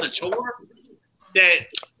becomes a chore?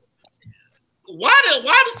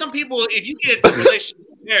 Why do some people, if you get into relationship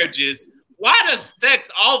marriages, why does sex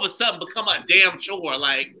all of a sudden become a damn chore?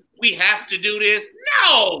 Like, we have to do this?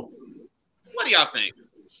 No. What do y'all think?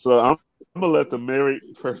 So I'm gonna let the married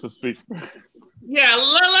person speak. Yeah,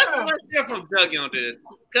 let's hear from Dougie on this.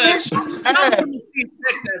 Because some people see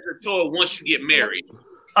sex as a chore once you get married.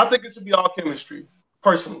 I think it should be all chemistry,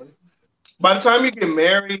 personally. By the time you get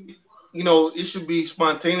married, you know, it should be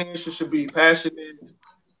spontaneous. It should be passionate.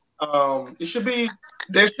 There should be,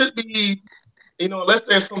 you know, unless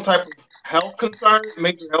there's some type of health concern,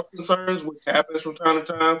 major health concerns, which happens from time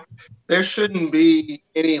to time, there shouldn't be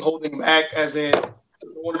any holding back, as in, I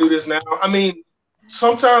don't want to do this now. I mean,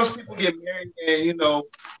 sometimes people get married and, you know,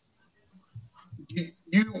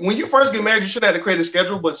 you when you first get married, you shouldn't have to create a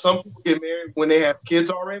schedule, but some people get married when they have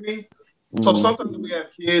kids already. So sometimes when we have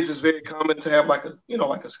kids, it's very common to have like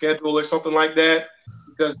a schedule or something like that,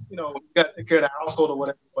 because, you know, you got to take care of the household or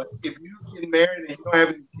whatever. But if you get married and you don't have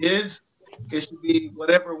any kids, it should be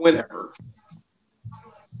whatever, whenever.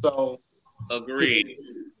 So, agreed.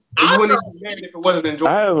 You wouldn't even be married if it wasn't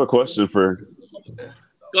enjoyable. I have a question for.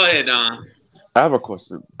 Go ahead, Don. I have a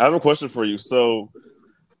question for you. So,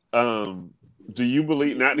 do you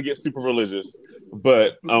believe, not to get super religious,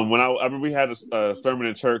 but when I remember we had a sermon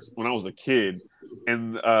in church when I was a kid,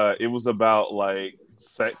 and it was about like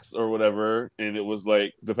sex or whatever, and it was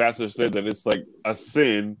like the pastor said that it's like a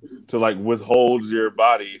sin to like withhold your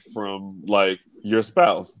body from like your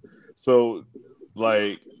spouse. So,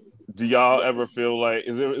 like, do y'all ever feel like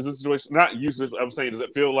is this situation not usually? I'm saying, does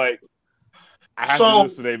it feel like I have to do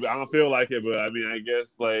this today, but I don't feel like it? But I mean, I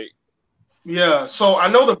guess like. Yeah, so I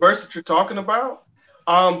know the verse that you're talking about.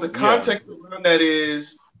 The context around that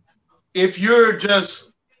is if you're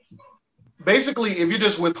just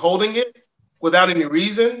withholding it without any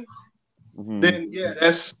reason, then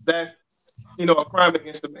that's you know, a crime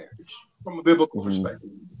against the marriage from a biblical perspective.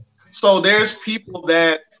 So there's people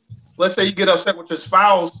that, let's say you get upset with your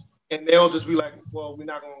spouse and they'll just be like, well, we're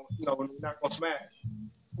not gonna smash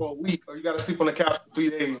for a week, or you gotta sleep on the couch for 3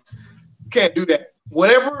 days. You can't do that.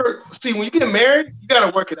 See, when you get married, you got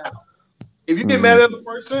to work it out. If you get mad at the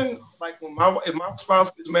person, like if my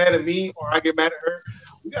spouse gets mad at me or I get mad at her,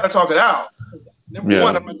 we got to talk it out. Number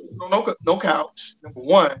one, I'm not no couch. Number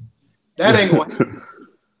one, that ain't going to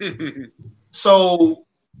happen. So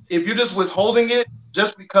if you're just withholding it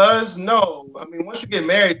just because, no. I mean, once you get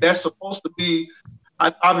married, that's supposed to be,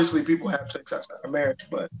 obviously people have sex outside of marriage,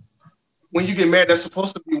 but when you get married, that's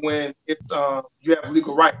supposed to be when it's you have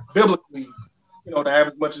legal right, biblically, you know, to have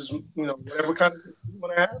as much as, you know, whatever kind of you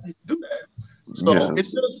want to have, you can do that. So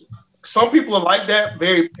it's just, some people are like that,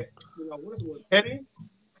 very, you know, what is it, petty?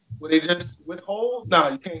 Where they just withhold? No,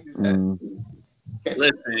 you can't do that.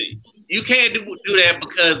 Listen, you can't do that,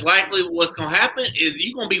 because likely what's going to happen is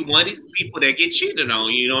you're going to be one of these people that get cheated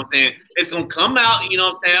on. You know what I'm saying? It's going to come out, you know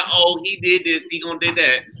what I'm saying? Oh, he did this, he going to do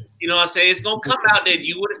that. You know what I'm saying? It's going to come out that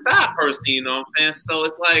you were the side person, you know what I'm saying? So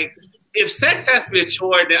it's like, if sex has to be a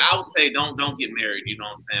chore, then I would say don't get married, you know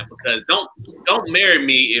what I'm saying? Because don't marry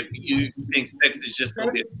me if you think sex is just going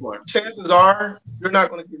to be a chore. Chances are you're not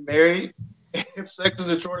going to get married if sex is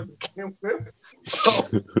a chore to begin with. So,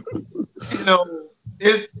 you know,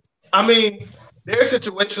 I mean, there are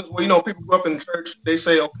situations where, you know, people grow up in church, they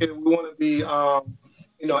say, okay, we want to be,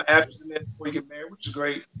 you know, abstinent before you get married, which is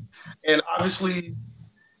great. And obviously,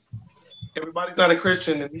 everybody's not a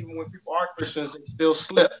Christian, and even when people are Christians, they still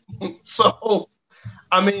slip. So,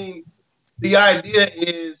 I mean, the idea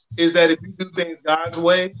is that if you do things God's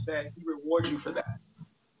way, that He rewards you for that.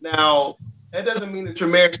 Now, that doesn't mean that your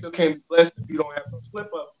marriage still can't be blessed if you don't have no slip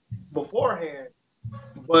up beforehand.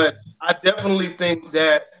 But I definitely think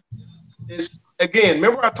that again,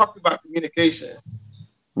 remember I talked about communication.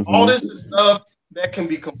 All this is stuff that can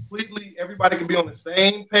be everybody can be on the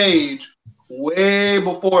same page way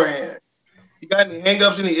beforehand. You got any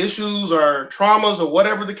hangups, any issues or traumas or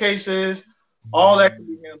whatever the case is, all that can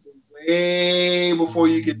be handled way before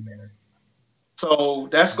you get married. So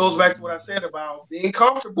that goes back to what I said about being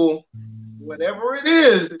comfortable. Whatever it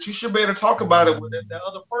is that you should be able to talk about it with the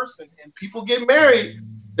other person. And people get married,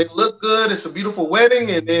 they look good, it's a beautiful wedding,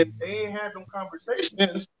 and then they ain't had them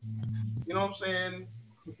conversations. You know what I'm saying?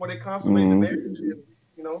 before they consummate the marriage. You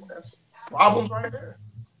know, that's problems right there.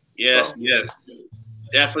 Yes, yes.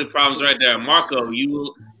 Definitely problems right there. Marco,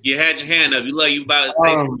 you had your hand up. You about to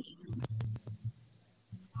say something.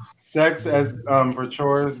 Sex as for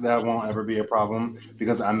chores, that won't ever be a problem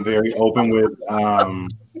because I'm very open with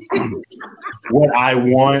what I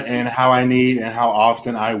want and how I need and how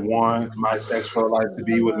often I want my sexual life to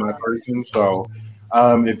be with my person. So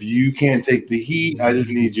if you can't take the heat, I just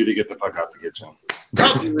need you to get the fuck out the kitchen.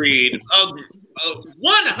 Agreed.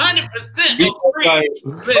 100%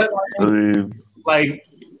 agreed. Like,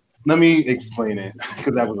 let me explain it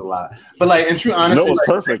because that was a lot. But like, in true honesty, no, it was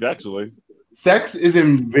perfect actually. Sex is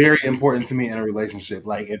very important to me in a relationship.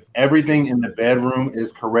 Like, if everything in the bedroom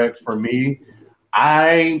is correct for me,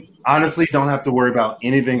 I honestly don't have to worry about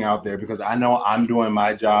anything out there because I know I'm doing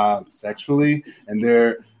my job sexually. And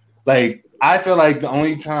I feel like the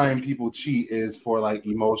only time people cheat is for like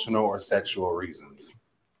emotional or sexual reasons,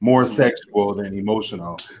 more sexual than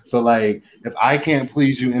emotional. So like, if I can't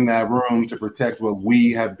please you in that room to protect what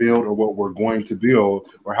we have built or what we're going to build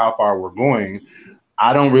or how far we're going,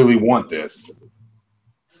 I don't really want this.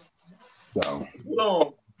 So,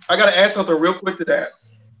 I got to add something real quick to that.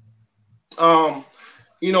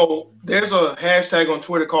 There's a hashtag on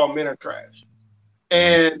Twitter called Men Are Trash.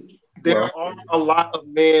 And there are a lot of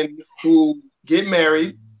men who get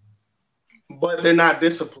married, but they're not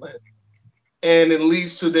disciplined. And it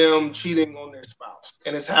leads to them cheating on their spouse.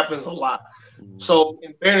 And this happens a lot. So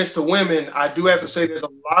in fairness to women, I do have to say there's a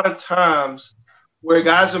lot of times where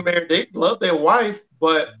guys are married, they love their wife,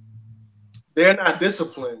 but they're not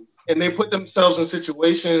disciplined. And they put themselves in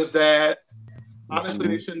situations that honestly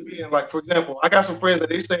they shouldn't be in. Like, for example, I got some friends that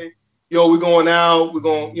they say, yo, we're going out, you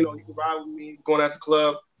can ride with me, going out to the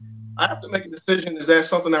club. I have to make a decision. Is that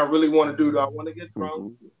something I really want to do? Do I want to get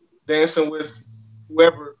drunk, dancing with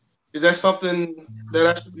whoever? Is that something that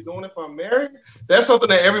I should be doing if I'm married? That's something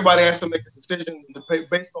that everybody has to make a decision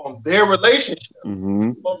based on their relationship.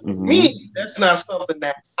 But for me, that's not something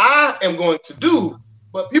that I am going to do.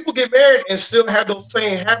 But people get married and still have those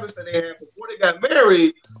same habits that they had before they got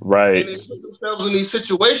married. Right. And they put themselves in these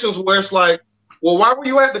situations where it's like, well, why were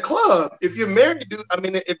you at the club? If you're married,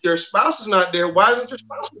 if your spouse is not there, why isn't your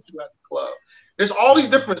spouse with you at the club? There's all these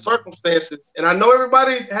different circumstances. And I know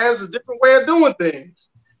everybody has a different way of doing things.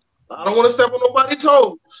 I don't want to step on nobody's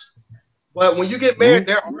toes. But when you get married,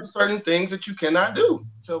 there are certain things that you cannot do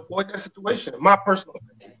to avoid that situation. My personal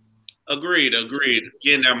opinion. Agreed.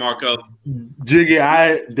 Getting there, Marco. Jiggy,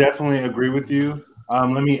 I definitely agree with you.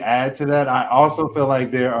 Let me add to that. I also feel like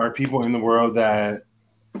there are people in the world that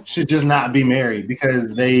should just not be married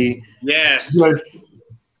because they're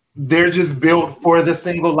just built for the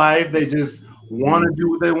single life. They just want to do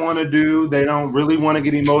what they want to do. They don't really want to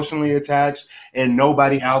get emotionally attached, and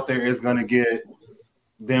nobody out there is going to get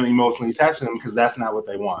them emotionally attached to them because that's not what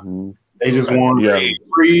they want. They just want to be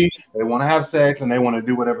free. They want to have sex, and they want to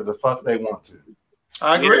do whatever the fuck they want to.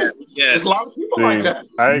 I agree. Yeah. There's a lot of people like that.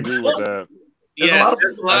 I agree with that. There's a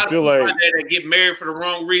lot of people that get married for the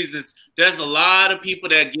wrong reasons. There's a lot of people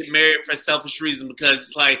that get married for selfish reasons because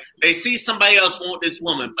it's like they see somebody else want this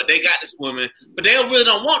woman, but they got this woman, but they really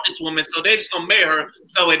don't want this woman, so they just gonna marry her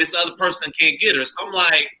so that this other person can't get her. So I'm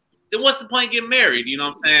like, then what's the point of getting married? You know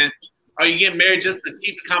what I'm saying? Are you getting married just to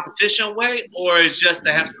keep the competition away, or is just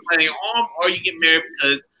to have somebody in your arm, or you get married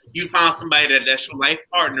because you found somebody that's your life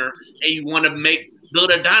partner and you want to build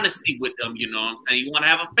a dynasty with them, you know what I'm saying? You want to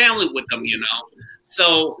have a family with them, you know?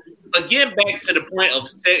 So, again, back to the point of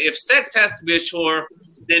if sex has to be a chore,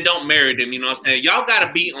 then don't marry them, you know what I'm saying? Y'all got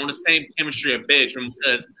to be on the same chemistry of bedroom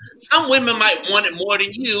because some women might want it more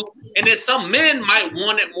than you, and then some men might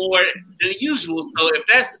want it more than usual. So, if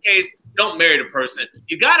that's the case, don't marry the person.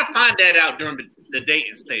 You got to find that out during the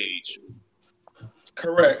dating stage.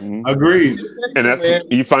 Correct. Agreed. And that's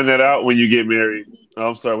you find that out when you get married.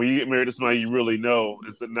 I'm sorry, when you get married to somebody you really know,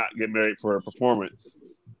 instead of not get married for a performance.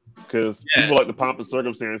 Because people like the pomp and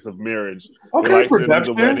circumstance of marriage. Okay, they like to do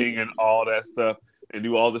the wedding and all that stuff and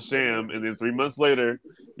do all the sham. And then 3 months later,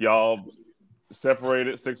 y'all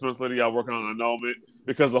separated. 6 months later, y'all working on annulment.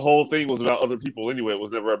 Because the whole thing was about other people anyway. It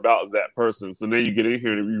was never about that person. So then you get in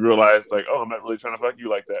here and you realize, like, oh, I'm not really trying to fuck you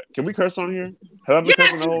like that. Can we curse on here? Have I been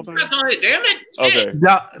cursing the whole time? Curse on it, damn it. Okay.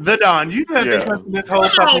 The Don, you have been cursing this whole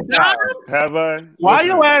fucking time. Have I? Why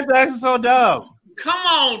your ass acting so dumb? Come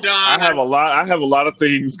on, Don. I have a lot of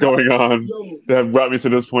things going on that have brought me to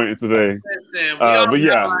this point today. But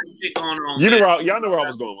yeah, y'all know where I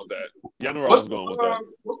was going with that.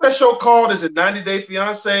 What's that show called? Is it 90 Day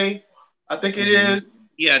Fiance? I think it is.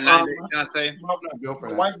 Yeah, 90 Day Fiance.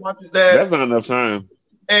 My wife watches that. That's not enough time.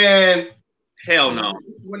 And hell no.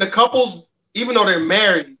 When the couples even though they're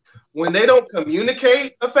married, when they don't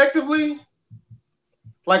communicate effectively,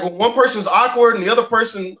 like when one person's awkward and the other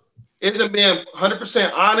person isn't being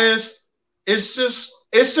 100% honest, it's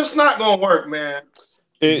just not gonna work, man.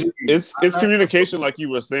 It's communication, like you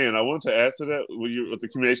were saying. I wanted to add to that with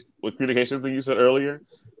the communication thing you said earlier,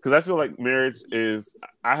 because I feel like marriage is.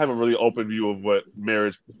 I have a really open view of what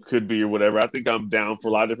marriage could be or whatever. I think I'm down for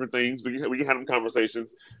a lot of different things. We can have them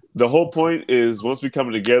conversations. The whole point is once we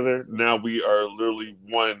come together, now we are literally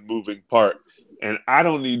one moving part, and I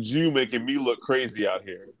don't need you making me look crazy out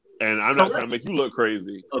here. And I'm not trying to make you look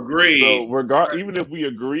crazy. Agreed. So even if we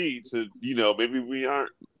agree to, maybe we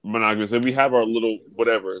aren't monogamous and we have our little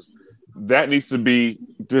whatevers, that needs to be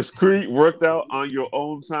discreet, worked out on your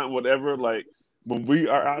own time, whatever. Like when we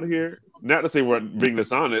are out here, not to say we're being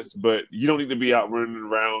dishonest, but you don't need to be out running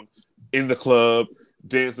around in the club,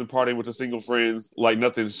 dancing, partying with your single friends, like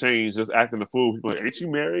nothing's changed, just acting a fool. People like, ain't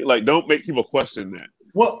you married? Like, don't make people question that.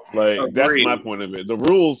 Well, that's my point of it. The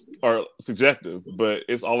rules are subjective, but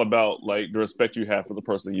it's all about like the respect you have for the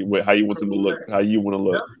person you with, how you want them to look, how you want to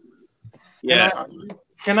look. Yeah.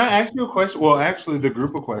 Can I ask you a question? Well, actually, the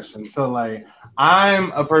group of questions. So, like,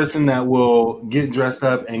 I'm a person that will get dressed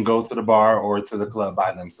up and go to the bar or to the club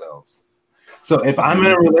by themselves. So, if I'm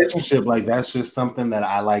in a relationship, like, that's just something that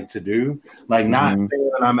I like to do. Like, not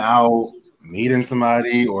saying I'm out meeting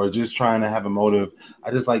somebody or just trying to have a motive. I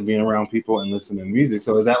just like being around people and listening to music.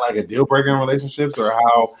 So is that like a deal breaker in relationships, or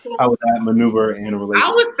how would that maneuver in a relationship?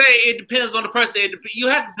 I would say it depends on the person. You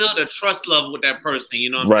have to build a trust level with that person. You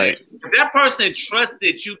know what I'm saying? If that person trusts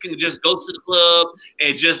that you can just go to the club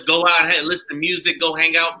and just go out and listen to music, go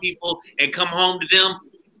hang out with people and come home to them,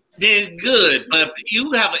 then good. But if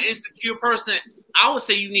you have an insecure person, I would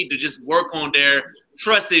say you need to just work on their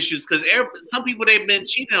trust issues, because some people, they've been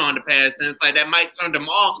cheating on in the past, and it's like that might turn them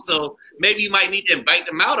off. So maybe you might need to invite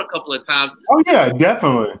them out a couple of times. Oh yeah,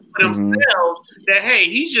 definitely. For themselves, that hey,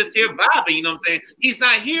 he's just here vibing. You know what I'm saying? He's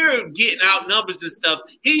not here getting out numbers and stuff.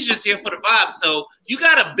 He's just here for the vibe. So you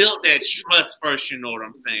gotta build that trust first. You know what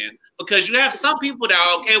I'm saying? Because you have some people that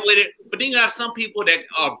are okay with it, but then you have some people that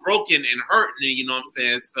are broken and hurting. You know what I'm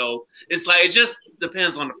saying? So it's like it just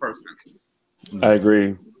depends on the person. I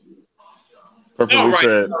agree. Perfectly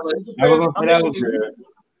said.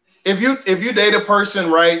 If you date a person,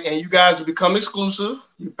 right, and you guys become exclusive,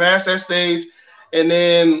 you pass that stage, and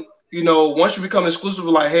then once you become exclusive,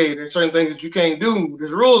 like, hey, there's certain things that you can't do.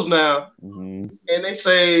 There's rules now, and they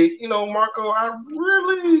say, Marco, I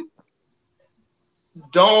really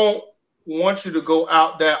don't want you to go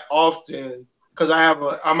out that often because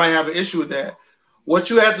I might have an issue with that. What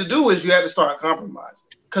you have to do is you have to start compromising,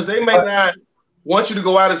 because they may not want you to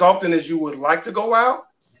go out as often as you would like to go out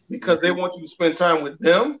because they want you to spend time with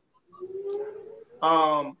them.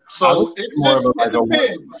 So it's more of like a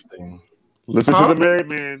thing. Listen to the married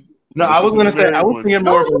man. No, I was gonna say I was thinking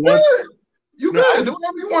more of a one. You good? Do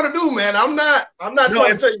whatever you want to do, man. I'm not trying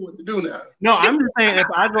to tell you what to do now. No, I'm just saying if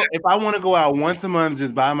I want to go out once a month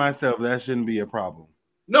just by myself, that shouldn't be a problem.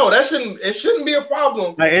 No, it shouldn't be a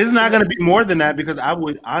problem. Like, it's not going to be more than that, because I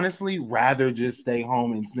would honestly rather just stay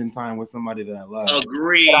home and spend time with somebody that I love.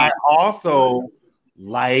 Agree. But I also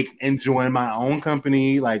like enjoying my own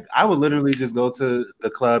company. Like, I would literally just go to the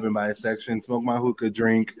club and buy a section, smoke my hookah,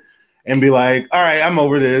 drink, and be like, all right, I'm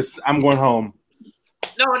over this. I'm going home.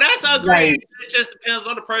 No, that's agreed. It just depends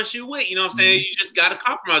on the person you're with. You know what I'm saying? You just got to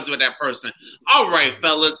compromise with that person. All right,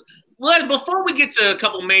 fellas. Well, before we get to a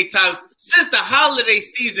couple main topics, since the holiday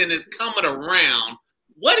season is coming around,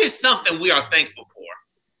 what is something we are thankful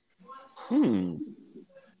for?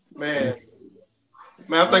 Man,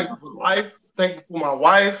 I'm thankful for life, thankful for my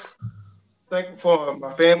wife, thankful for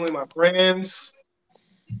my family, my friends.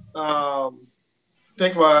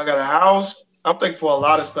 Thankful I got a house. I'm thankful for a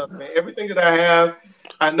lot of stuff, man. Everything that I have,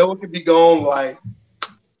 I know it could be gone like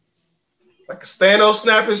a Thanos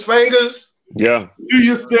snap his fingers. Yeah. Do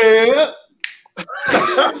you step?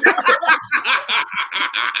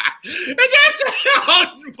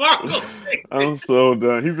 I'm so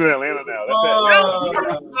done. He's in Atlanta now.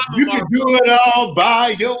 You can do it all by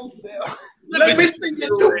yourself. Let me see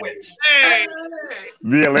you do it. Hey.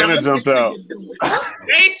 The Atlanta jumped out.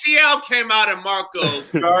 ATL came out and Marco.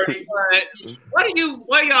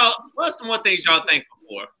 What's some more things y'all thankful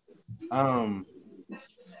for?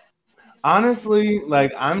 Honestly,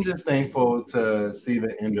 like, I'm just thankful to see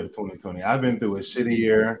the end of 2020. I've been through a shitty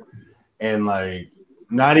year, and like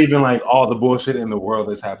not even like all the bullshit in the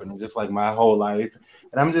world is happening, just like my whole life.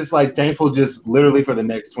 And I'm just like thankful just literally for the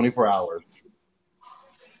next 24 hours.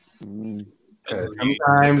 Because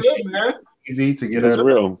sometimes it's easy to get out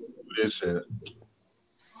of this shit.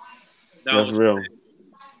 That's real.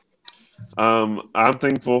 I'm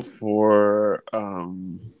thankful for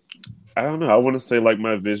I don't know. I want to say like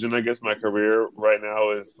my vision. I guess my career right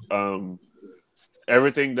now is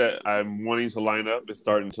everything that I'm wanting to line up is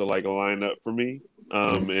starting to like line up for me.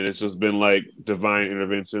 And it's just been like divine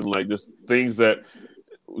intervention, like just things that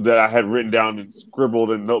I had written down and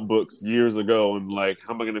scribbled in notebooks years ago, and like,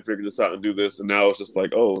 how am I going to figure this out and do this? And now it's just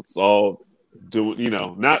like, oh, it's all doing,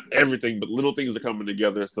 not everything, but little things are coming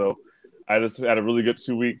together. So I just had a really good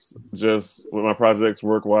 2 weeks just with my projects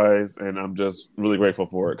work wise, and I'm just really grateful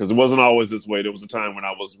for it because it wasn't always this way. There was a time when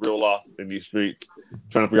I was real lost in these streets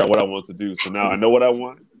trying to figure out what I wanted to do. So now I know what I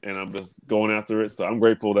want, and I'm just going after it. So I'm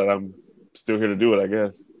grateful that I'm still here to do it, I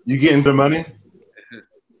guess. You getting some money?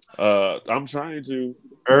 I'm trying to.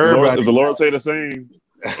 Everybody, if the Lord say the same,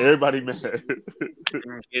 everybody mad.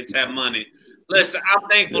 Kids have money. Listen, I'm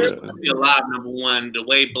thankful to be alive, number one. The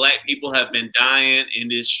way Black people have been dying in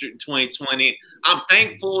this 2020. I'm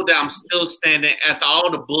thankful that I'm still standing after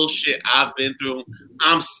all the bullshit I've been through.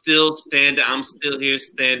 I'm still standing. I'm still here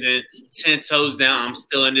standing 10 toes down. I'm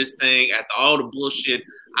still in this thing after all the bullshit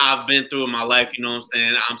I've been through in my life, you know what I'm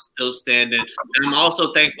saying? I'm still standing. And I'm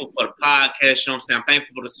also thankful for the podcast, you know what I'm saying? I'm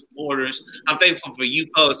thankful for the supporters. I'm thankful for you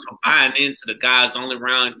folks for buying into the Guys Only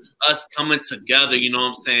Round, us coming together, you know what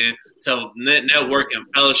I'm saying, to network and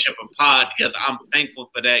fellowship and pod together. I'm thankful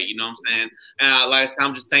for that, you know what I'm saying? And like I said,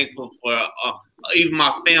 I'm just thankful for even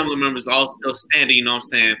my family members all still standing, you know what I'm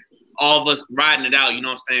saying? All of us riding it out, you know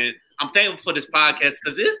what I'm saying? I'm thankful for this podcast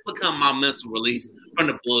because it's become my mental release from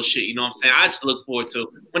the bullshit, you know what I'm saying? I just look forward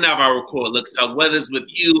to whenever I record Look Talk, whether it's with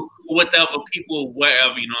you or with other people,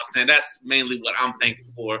 wherever, you know what I'm saying? That's mainly what I'm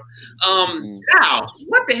thankful for. Now,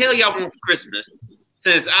 what the hell y'all want for Christmas?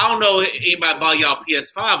 Since I don't know if anybody bought y'all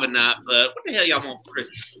PS5 or not, but what the hell y'all want for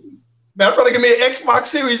Christmas? Man, I'm trying to give me an Xbox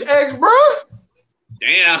Series X, bro.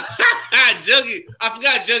 Damn. Juggy. I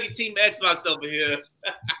forgot Juggy Team Xbox over here.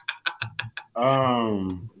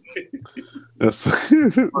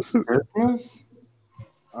 Christmas?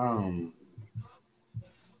 I'm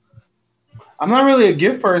not really a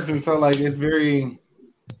gift person, so like it's very.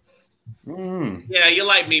 Yeah, you're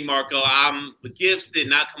like me, Marco. The gifts did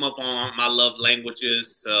not come up on my love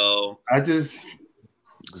languages, so I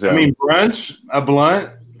mean, brunch, a blunt,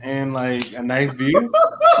 and like a nice view.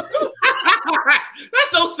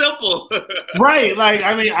 That's so simple, right? Like,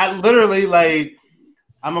 I mean, I literally like.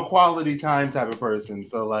 I'm a quality time type of person,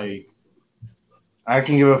 so like. I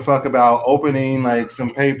can give a fuck about opening like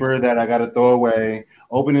some paper that I gotta throw away,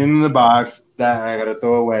 opening in the box that I gotta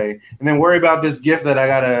throw away, and then worry about this gift that I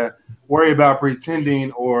gotta worry about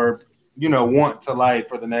pretending or want to like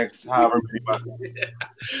for the next however many months.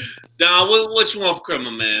 Don, what you want for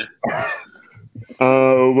Christmas, man?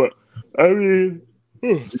 I mean,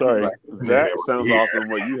 sorry, that sounds awesome.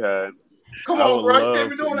 What you had? Come on, bro,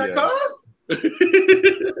 can't be doing that, car.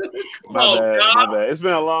 My bad. It's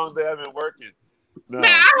been a long day. I've been working. No,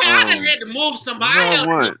 man, I had to move somebody. I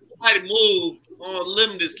had to move on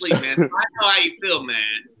limited sleep, man. So I know how you feel, man.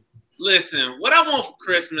 Listen, what I want for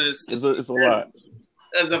Christmas it's a lot.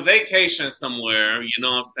 Is a vacation somewhere, you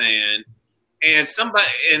know what I'm saying?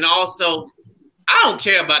 And also, I don't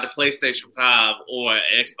care about the PlayStation 5 or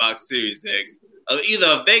Xbox Series X.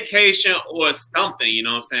 Either a vacation or something, you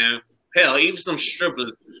know what I'm saying? Hell, even some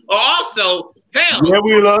strippers. Or also, hell. Yeah,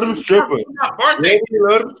 we love them strippers. My birthday. Yeah, we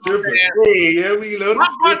love them strippers. Yeah, we love them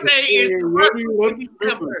my birthday is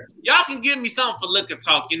strippers. Y'all can give me something for Liquor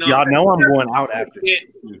Talk, you know. Y'all know I'm going out after this.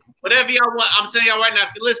 Whatever y'all want. I'm telling y'all right now, if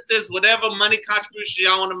you listen to this, whatever money contribution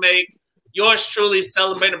y'all want to make, yours truly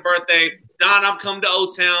celebrating a birthday. Don, I'm coming to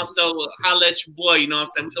Old Town, so I'll let you boy, you know what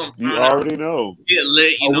I'm saying? We're gonna already know. Get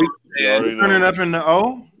lit, you know what I'm saying? Turning up in the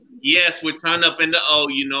O? Yes, we're turning up in the O,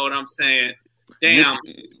 you know what I'm saying? Damn.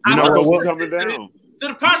 You know what's coming down. To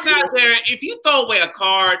the person out there, if you throw away a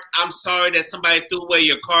card, I'm sorry that somebody threw away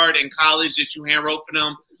your card in college that you hand wrote for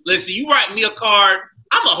them. Listen, you write me a card,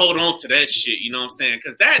 I'm gonna hold on to that shit, you know what I'm saying?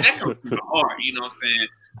 Because that comes from the heart, you know what I'm saying?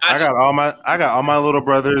 I got all my little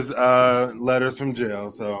brother's letters from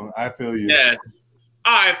jail, so I feel you. Yes.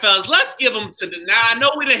 All right, fellas, let's give them to now. I know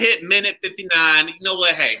we done hit minute 59. You know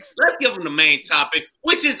what? Hey, let's give them the main topic,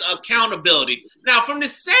 which is accountability. Now, from the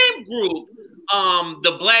same group,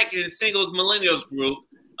 the Black and Singles Millennials group,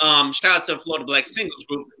 shout out to the Florida Black Singles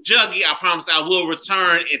group. Juggy, I promise I will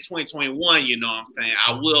return in 2021. You know what I'm saying?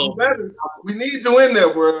 I will. We need you in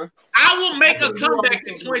there, bro. I will make a comeback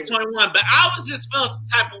in 2021, but I was just feeling some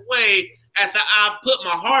type of way after I put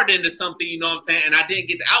my heart into something, you know what I'm saying, and I didn't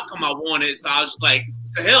get the outcome I wanted, so I was just like,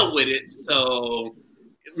 to hell with it. So,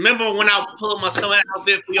 remember when I pulled my summer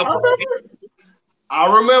outfit for your party?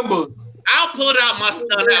 I remember. I'll put out my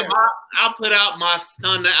stunner. I'll put out my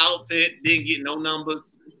stunner outfit. Didn't get no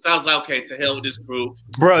numbers, so I was like, okay, to hell with this group,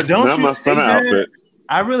 bro. Don't Not you my stunner hate that? outfit.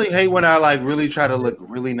 I really hate when I like really try to look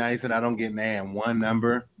really nice and I don't get man one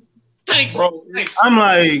number. thank Bro, you. I'm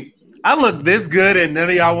like, I look this good and none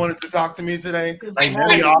of y'all wanted to talk to me today. Like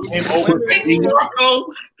none of y'all came over. Thank you, Marco.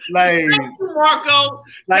 Like, Thank you, Marco.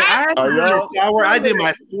 like I had to Are go to y'all- the shower. I did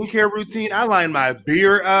my skincare routine. I lined my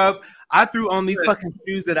beard up. I threw on these fucking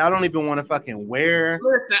shoes that I don't even want to fucking wear.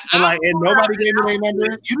 Listen, And like, and nobody gave me their their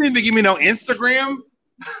number. You didn't even give me no Instagram.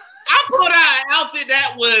 I put out an outfit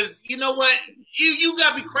that was, you know what? You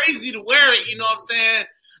got to be crazy to wear it. You know what I'm saying?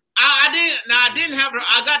 I didn't have.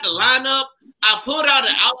 I got the lineup. I pulled out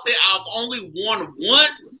an outfit I've only worn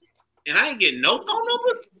once, and I ain't getting no phone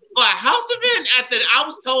numbers for a house event. After I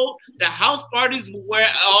was told the house parties where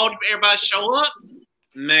everybody show up,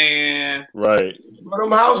 man. Right. But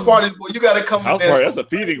them house parties, boy, you got to come House in there party, that's a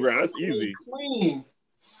feeding ground. That's easy. clean.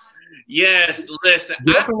 Yes, listen,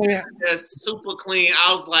 Definitely. that's super clean.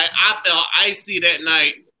 I was like, I felt icy that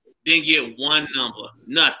night. Didn't get one number,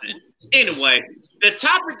 nothing. Anyway, the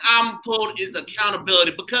topic I'm pulled is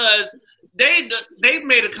accountability because they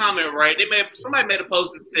made a comment, right? Somebody made a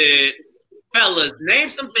post that said, "Fellas, name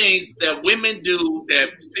some things that women do that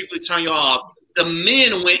particularly turn you off." The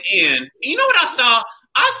men went in. You know what I saw?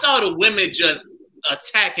 I saw the women just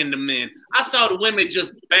attacking the men. I saw the women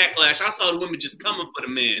just backlash. I saw the women just coming for the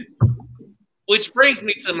men. Which brings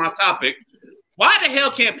me to my topic. Why the hell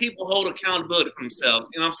can't people hold accountability for themselves?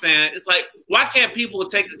 You know what I'm saying? It's like, why can't people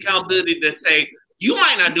take accountability to say, you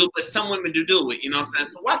might not do it, but some women do it? You know what I'm saying?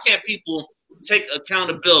 So why can't people take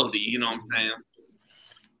accountability? You know what I'm saying?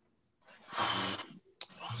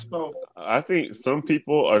 So, I think some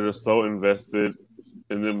people are just so invested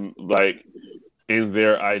in them, like in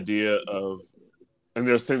their idea of, in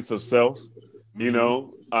their sense of self, you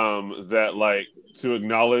know, that like to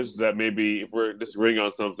acknowledge that maybe if we're disagreeing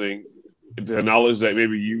on something, to acknowledge that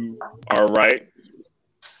maybe you are right.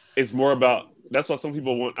 It's more about, that's what some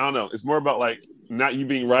people want. I don't know. It's more about like not you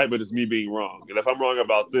being right, but it's me being wrong. And if I'm wrong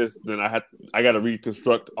about this, then I got to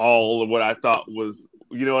reconstruct all of what I thought was,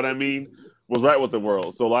 you know what I mean, was right with the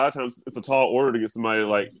world. So a lot of times it's a tall order to get somebody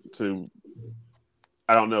like to,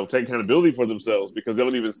 I don't know, take accountability for themselves because they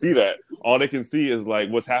don't even see that. All they can see is like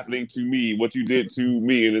what's happening to me, what you did to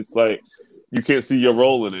me. And it's like, you can't see your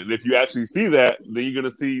role in it. And if you actually see that, then you're going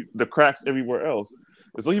to see the cracks everywhere else.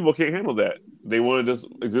 And some people can't handle that. They want to just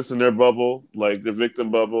exist in their bubble, like the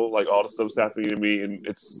victim bubble, like all the stuff's happening to me. And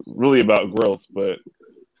it's really about growth. But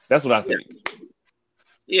that's what I think.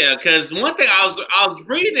 Yeah, because one thing I was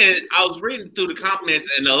reading through the comments,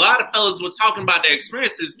 and a lot of fellas was talking about their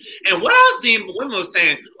experiences. And what I was seeing, women were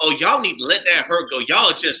saying, "Oh, y'all need to let that hurt go. Y'all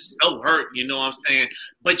are just so hurt." You know what I'm saying?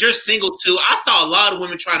 But you're single too. I saw a lot of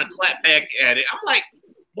women trying to clap back at it. I'm like,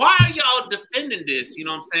 why are y'all defending this? You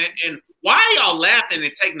know what I'm saying? And why are y'all laughing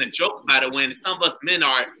and taking a joke about it when some of us men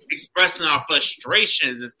are expressing our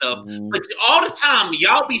frustrations and stuff? Mm-hmm. But all the time,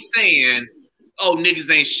 y'all be saying, "Oh, niggas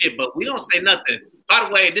ain't shit," but we don't say nothing. By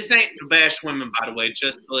the way, this ain't to bash women, by the way,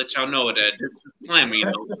 just to let y'all know that. Just disclaimer, you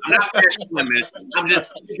know. I'm not bashing women. I'm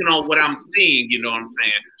just speaking on what I'm seeing, you know what I'm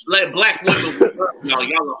saying? Let black women,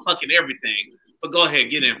 y'all are fucking everything. But go ahead,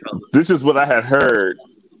 get in, fellas. This is what I had heard.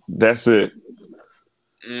 That's it.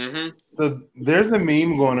 Mm-hmm. So there's a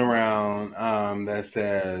meme going around that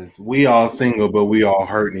says, we all single, but we all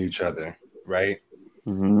hurting each other, right?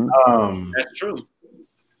 Mm-hmm. That's true.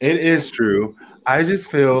 It is true. I just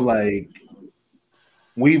feel like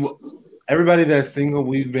everybody that's single,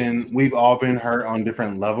 we've all been hurt on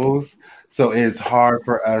different levels. So it's hard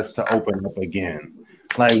for us to open up again.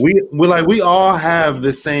 Like we all have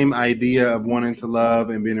the same idea of wanting to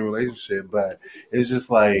love and be in a relationship, but it's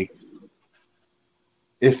just like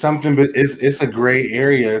it's something, but it's a gray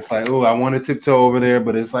area. It's like, oh, I want to tiptoe over there,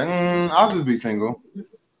 but it's like, I'll just be single.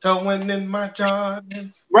 Towing in my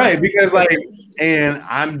Jordans. Right, because like, and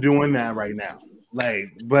I'm doing that right now.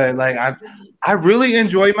 Like, but like I really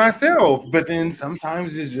enjoy myself, but then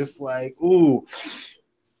sometimes it's just like, ooh,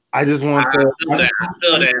 I just want I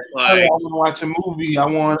feel that. I want to watch a movie. I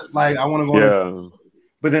want to go. Yeah.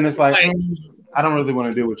 But then it's like, I don't really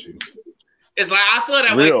want to deal with you. It's like I feel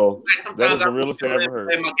that Real. way. Like, sometimes That is the realest thing I ever heard.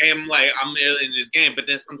 play my game. I'm like, I'm in this game, but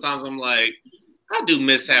then sometimes I'm like, I do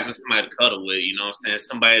miss having somebody to cuddle with, you know what I'm saying?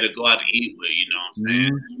 Somebody to go out to eat with, you know what I'm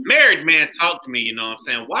saying? Married man, talk to me, you know what I'm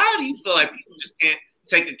saying? Why do you feel like people just can't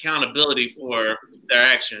take accountability for their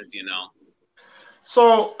actions, you know?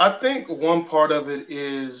 So I think one part of it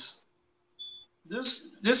is this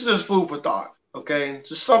is just food for thought, okay?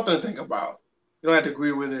 Just something to think about. You don't have to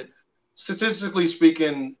agree with it. Statistically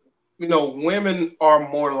speaking, women are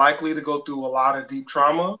more likely to go through a lot of deep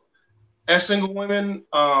trauma as single women.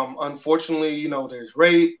 Unfortunately, there's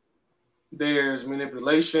rape, there's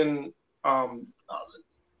manipulation.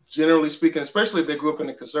 Generally speaking, especially if they grew up in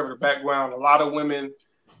a conservative background, a lot of women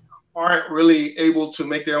aren't really able to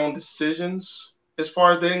make their own decisions as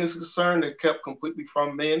far as dating is concerned. They're kept completely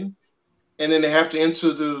from men. And then they have to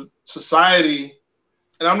enter the society.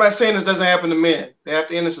 And I'm not saying this doesn't happen to men. They have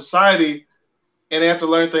to enter society and they have to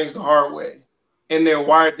learn things the hard way. And they're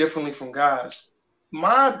wired differently from guys.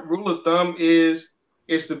 My rule of thumb is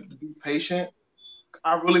to be patient.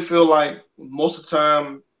 I really feel like most of the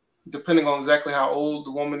time, depending on exactly how old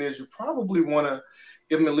the woman is, you probably want to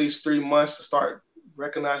give them at least 3 months to start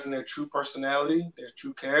recognizing their true personality, their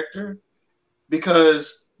true character,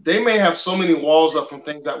 because they may have so many walls up from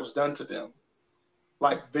things that was done to them,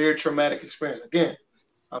 like very traumatic experience. Again,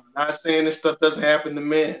 I'm not saying this stuff doesn't happen to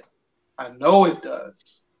men. I know it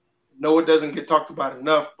does. I know it doesn't get talked about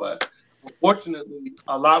enough, but unfortunately,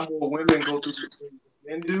 a lot more women go through these things than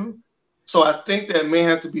men do. So I think that men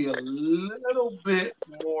have to be a little bit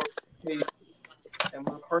more patient, in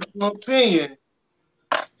my personal opinion.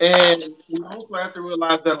 And we also have to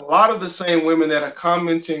realize that a lot of the same women that are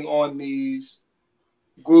commenting on these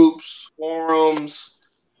groups, forums,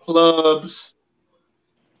 clubs,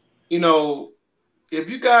 if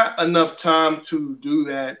you got enough time to do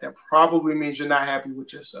that, that probably means you're not happy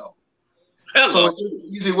with yourself. Hello. So it's an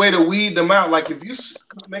easy way to weed them out. Like if you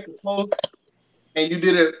make a post and you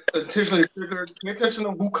did it intentionally triggered, pay attention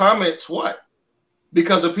to who comments what.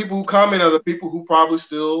 Because the people who comment are the people who probably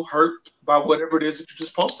still hurt by whatever it is that you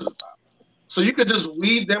just posted about. So you could just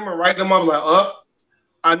weed them and write them up like,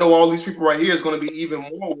 I know all these people right here is going to be even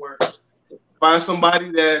more work. Find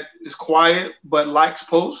somebody that is quiet but likes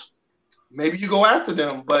posts. Maybe you go after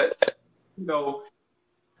them. But,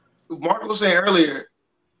 Mark was saying earlier,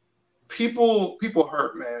 people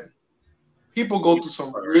hurt, man. People go through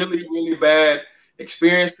some really, really bad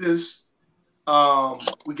experiences.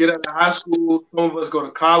 We get out of high school, some of us go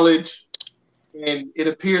to college, and it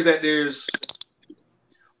appears that there's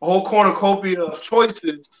a whole cornucopia of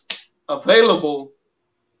choices available.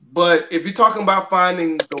 But if you're talking about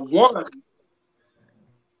finding the one,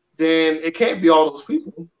 then it can't be all those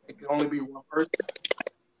people. It can only be one person.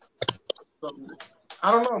 So,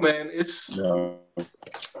 I don't know, man.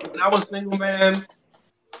 When I was single, man,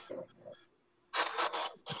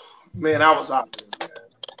 I was out there,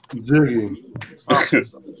 man. Jiggy.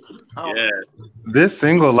 Yeah. This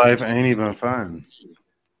single life ain't even fun.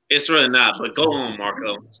 It's really not, but go on,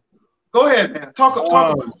 Marco. Go ahead, man. Talk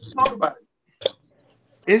about it.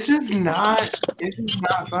 It's just not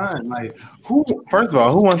fun. Like, first of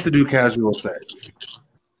all, who wants to do casual sex?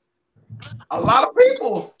 A lot of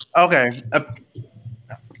people. Okay.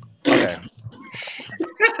 Okay.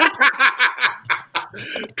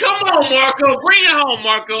 Come on, Marco. Bring it home,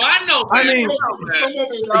 Marco. I know.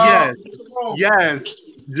 Man. Yes,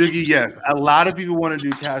 Jiggy, yes. A lot of people want to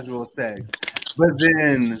do casual sex. But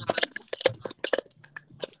then,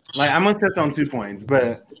 I'm going to touch on 2 points.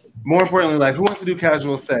 But more importantly, who wants to do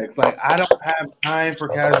casual sex? I don't have time for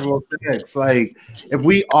casual sex. If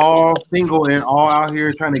we all single and all out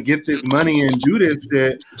here trying to get this money and do this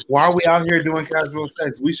shit, why are we out here doing casual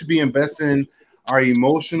sex? We should be investing our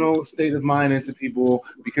emotional state of mind into people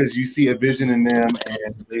because you see a vision in them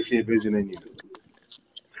and they see a vision in you.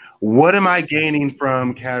 What am I gaining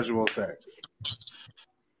from casual sex?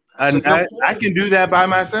 I can do that by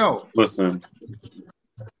myself. Listen.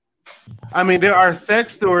 There are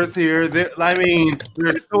sex stores here. There's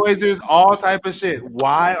toys, there's all type of shit.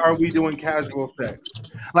 Why are we doing casual sex?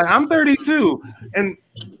 I'm 32, and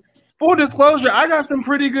full disclosure, I got some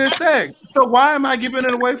pretty good sex. So why am I giving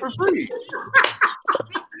it away for free?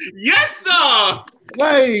 Yes, sir.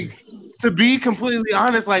 To be completely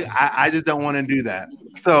honest, I just don't want to do that.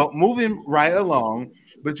 So moving right along,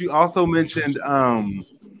 but you also mentioned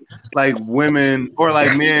women or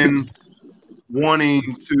men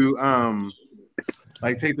wanting to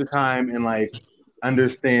take the time and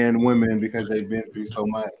understand women because they've been through so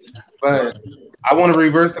much. But I want to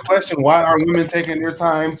reverse the question. Why are women taking their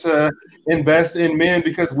time to invest in men?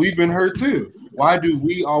 Because we've been hurt too. Why do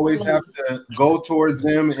we always have to go towards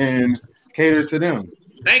them and cater to them?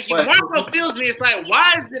 Thank you. Marco feels me. It's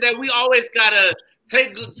why is it that we always gotta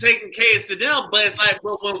taking case to them? But it's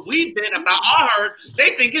when we've been about our hurt,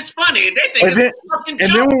 they think it's funny. They think it's a fucking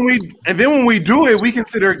joke. Then when we do it, we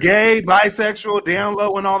consider gay, bisexual, down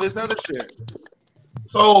low, and all this other shit.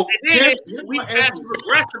 So we pass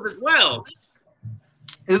progressive as well.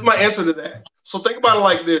 Here's my answer to that. So think about it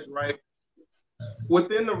like this, right?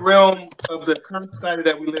 within the realm of the current society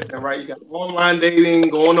that we live in, right? You got online dating,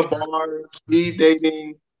 going to bars, speed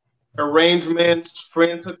dating, arrangements,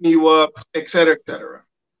 friends hooking you up, et cetera, et cetera.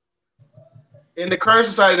 In the current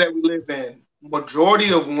society that we live in,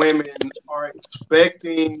 majority of women are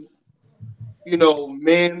expecting,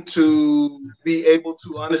 men to be able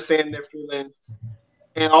to understand their feelings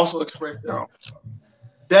and also express their own.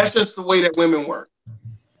 That's just the way that women work.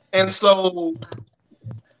 And so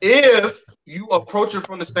if you approach it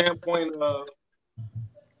from the standpoint of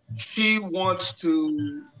she wants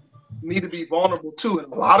me to be vulnerable too,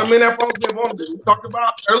 and a lot of men have problems being vulnerable. We talked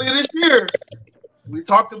about earlier this year, we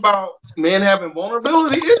talked about men having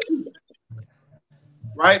vulnerability issues,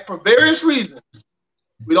 right? For various reasons.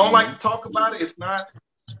 We don't like to talk about it. It's not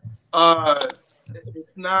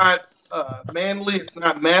manly, it's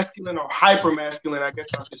not masculine or hyper masculine, I guess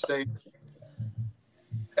I should say.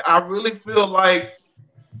 I really feel like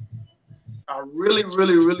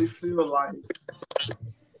really feel like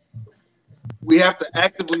we have to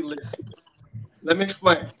actively listen. Let me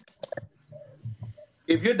explain.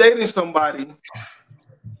 If you're dating somebody,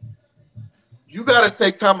 you got to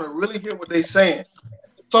take time to really hear what they're saying.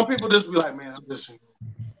 Some people just be like, man, I'm listening.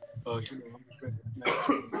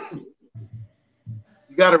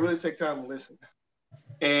 You got to really take time to listen.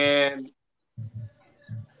 And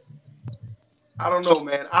I don't know,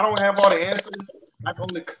 man. I don't have all the answers. I can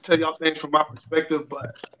only tell y'all things from my perspective,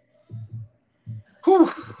 but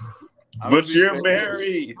but you're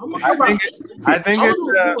married. I'm gonna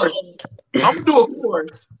do a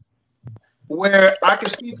course where I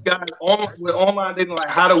can teach guys with online dating, like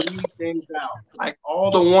how to weed things out, like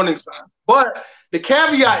all the warning signs. But the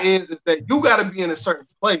caveat is that you got to be in a certain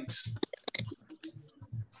place.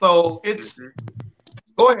 So it's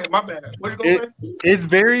go ahead, my bad. What you gonna say? It's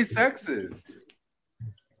very sexist.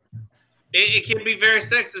 It can be very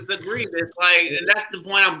sexist. Agreed. It's like, and that's the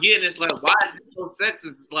point I'm getting. It's like, why is it so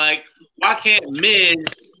sexist? It's like, why can't men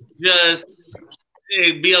just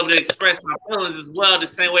be able to express my feelings as well, the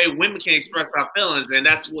same way women can express our feelings? And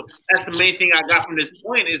that's the main thing I got from this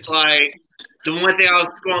point. Is like the one thing I was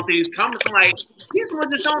scrolling through these comments. I'm like, these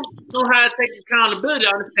women just don't know how to take accountability.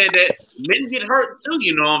 I understand that men get hurt too.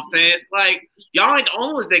 You know what I'm saying? It's like y'all ain't the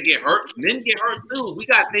only ones that get hurt. Men get hurt too. We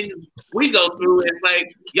got things we go through. It's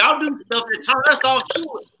like y'all do stuff that turn us off too,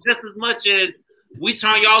 just as much as we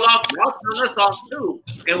turn y'all off. Y'all turn us off too,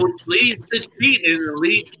 and which leads to cheating and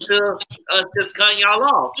leads to us just cutting y'all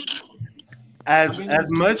off. As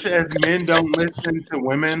much as men don't listen to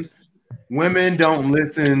women, women don't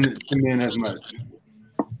listen to men as much.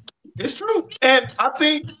 It's true, and I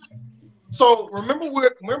think so. Remember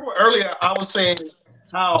earlier I was saying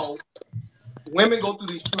how women go through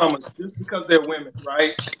these traumas just because they're women,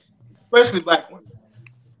 right? Especially black women.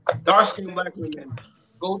 Dark-skinned black women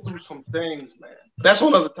go through some things, man. That's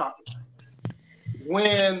another topic.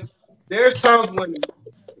 When there's times when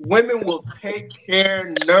women will take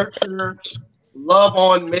care, nurture, love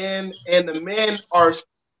on men, and the men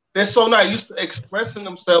they're so not used to expressing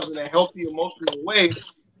themselves in a healthy, emotional way.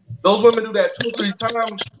 Those women do that 2 or 3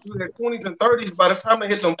 times through their 20s and 30s. By the time they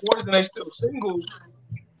hit them 40s and they still single,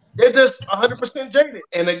 they're just 100% jaded.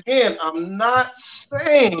 And again, I'm not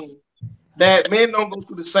saying that men don't go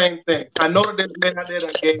through the same thing. I know that there's men out there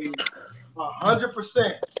that gave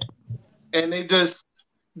 100%, and they just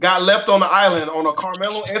got left on the island on a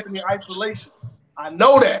Carmelo Anthony isolation. I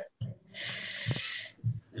know that.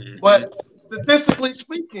 But statistically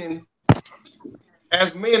speaking,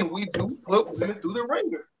 as men, we do put women through the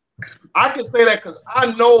ringer. I can say that because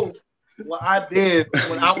I know what I did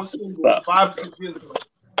when I was single 5 or 6 years ago.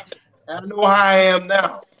 And I know how I am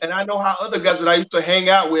now. And I know how other guys that I used to hang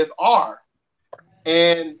out with are.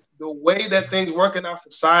 And the way that things work in our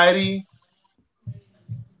society,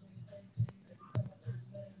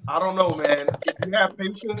 I don't know, man. If you have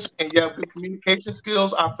patience and you have good communication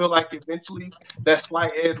skills, I feel like eventually that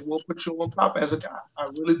slight edge will put you on top as a guy. I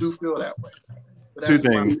really do feel that way. Two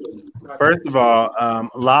things. First of all,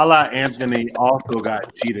 Lala Anthony also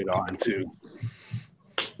got cheated on too.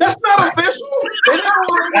 That's not official. They never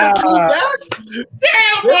were able to prove that.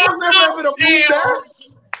 Damn, they were never able to prove that.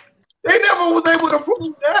 They never was able to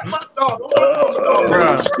prove that. My dog.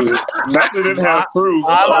 Not that it have proof.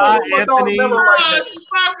 Lala Anthony.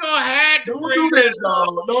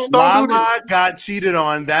 Lala got cheated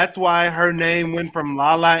on. That's why her name went from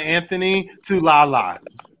Lala Anthony to Lala.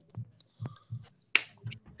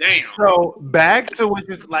 Damn. So back to what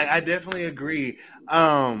you're like, I definitely agree.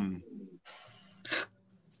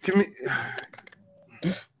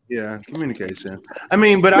 Communication. I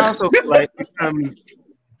mean, but I also feel like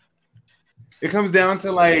it comes down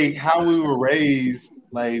to like how we were raised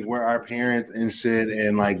like where our parents and shit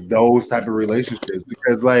and like those type of relationships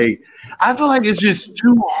because like I feel like it's just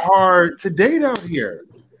too hard to date out here.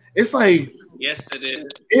 It's like yes, it is.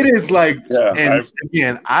 It is like, Yeah, and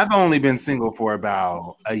again, I've only been single for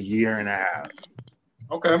about a year and a half.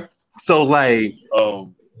 Okay. So like,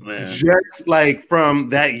 oh man, just like from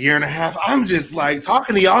that year and a half, I'm just like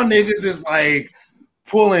talking to y'all niggas is like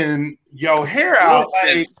pulling your hair out.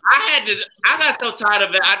 Like, I got so tired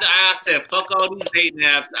of it. I said, fuck all these dating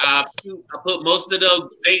apps. I put most of the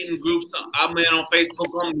dating groups I'm in on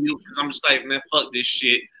Facebook on mute because I'm just like, man, fuck this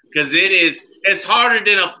shit. Because it's harder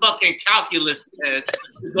than a fucking calculus test.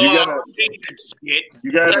 You gotta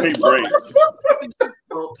take breaks.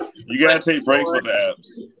 You gotta take breaks with the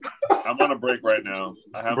apps. I'm on a break right now.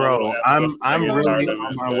 Bro, I'm really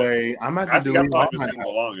on my way. I'm at to delete all my apps. The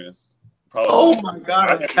longest. Oh my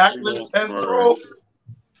god, a calculus test, bro.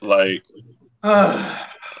 Like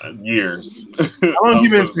years. How long you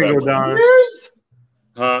been single, Don?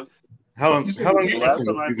 Huh? How long? The last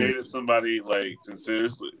time I dated somebody like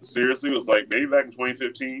seriously was like maybe back in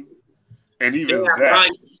 2015, and even that.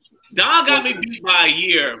 Don got me beat by a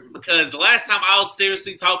year because the last time I was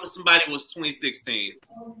seriously talking to somebody was 2016.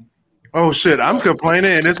 Oh shit! I'm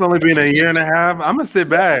complaining, and it's only been a year and a half. I'm gonna sit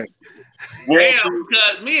back. Damn,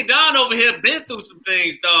 because me and Don over here been through some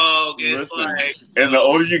things, dog. It's like, and the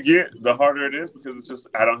older you get, the harder it is because it's just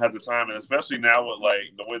I don't have the time, and especially now with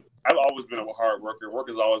like I've always been a hard worker. Work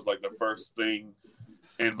is always like the first thing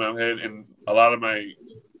in my head, and a lot of my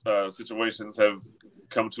situations have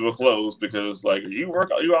come to a close because like you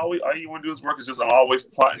work, all you want to do is work. It's just I'm always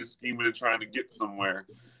plotting, scheming, and trying to get somewhere,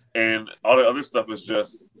 and all the other stuff is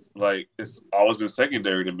just like it's always been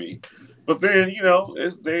secondary to me. But then, you know,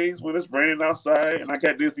 it's days when it's raining outside and I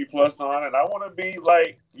got Disney Plus on and I want to be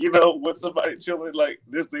like, you know, with somebody chilling, like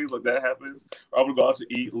there's things like that happens. Or I want to go out to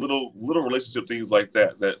eat, little relationship things like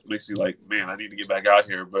that makes you like, man, I need to get back out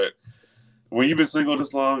here. But when you've been single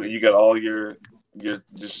this long and you got all your shit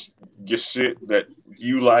that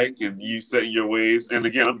you like and you set in your ways. And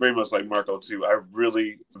again, I'm very much like Marco too. I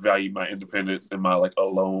really value my independence and my like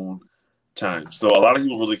alone time. So a lot of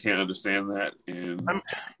people really can't understand that. And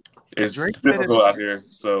it's difficult out here.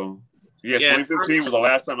 So, yeah, 2015 was the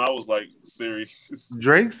last time I was like serious.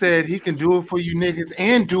 Drake said he can do it for you niggas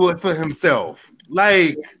and do it for himself.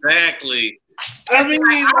 Like, exactly. I mean,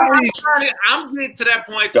 I'm getting to that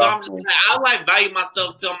point, so I'm just like, I like value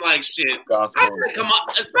myself, so I'm like, shit. Gospel. I just come up,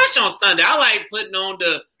 especially on Sunday. I like putting on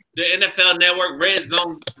the NFL Network, Red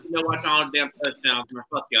Zone, watching all the damn touchdowns, man.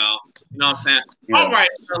 Fuck y'all. You know what I'm saying? Yeah. All right,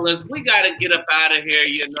 fellas, we got to get up out of here.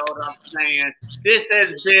 You know what I'm saying? This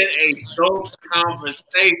has been a dope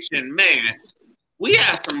conversation, man. We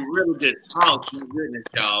had some really good talks. My goodness,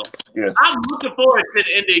 y'all. Yes. I'm looking forward to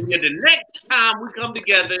the end of the year. The next time we come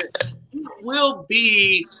together will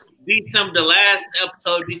be the last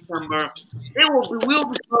episode of December. We'll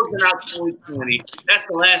be closing out 2020. That's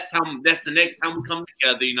the last time. That's the next time we come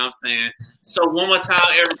together. You know what I'm saying? So one more time,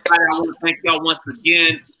 everybody, I want to thank y'all once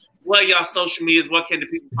again. What y'all social medias? What can the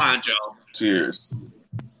people find y'all? Cheers.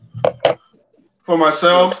 For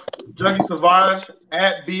myself, Juggy Savage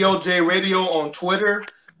at BOJ Radio on Twitter,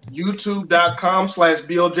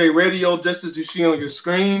 YouTube.com/BOJ Radio, just as you see on your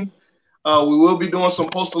screen. We will be doing some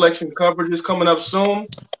post-election coverages coming up soon.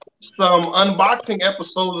 Some unboxing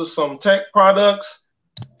episodes of some tech products,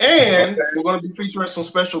 and we're going to be featuring some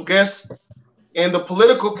special guests in the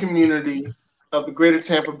political community of the greater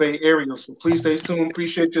Tampa Bay area. So please stay tuned.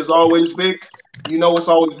 Appreciate you as always, Vic. You know it's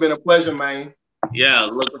always been a pleasure, man. Yeah,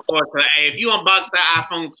 looking forward to it. Hey, if you unbox that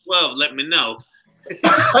iPhone 12, let me know. No,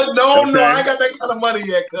 I ain't got that kind of money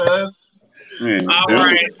yet, cuz. All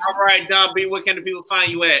right, Don B, where can the people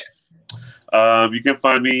find you at? You can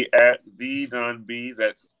find me at the Don B.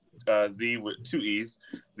 That's the with 2 E's.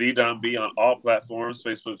 The Don B on all platforms: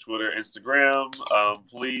 Facebook, Twitter, Instagram.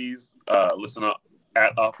 Please listen up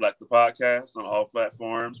at Off Black the Podcast on all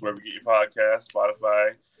platforms, wherever you get your podcasts,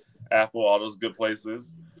 Spotify, Apple, all those good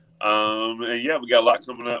places. And yeah, we got a lot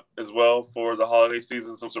coming up as well for the holiday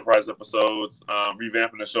season. Some surprise episodes,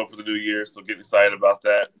 revamping the show for the new year. So getting excited about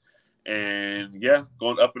that. And yeah,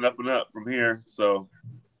 going up and up and up from here. So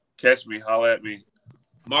catch me, holla at me.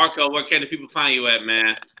 Marco, where can the people find you at,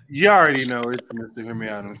 man? You already know it's Mr. Hear Me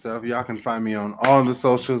Out himself. Y'all can find me on all the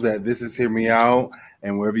socials at This Is Hear Me Out.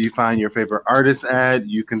 And wherever you find your favorite artist at,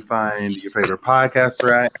 you can find your favorite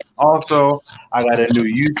podcaster at. Also, I got a new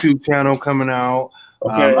YouTube channel coming out.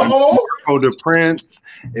 Okay. Marco the Prince.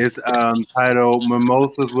 It's titled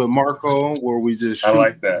Mimosas with Marco, where we just shoot I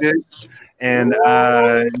like that. shit. And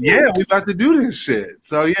yeah, we about to do this shit.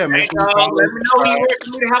 So yeah, let me know when you ready for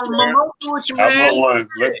me to have a mimosa with you, man. I want one.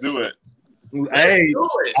 Let's do it. Hey,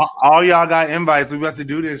 all y'all got invites. We about to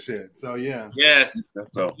do this shit. So yeah. Yes.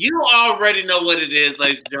 You already know what it is,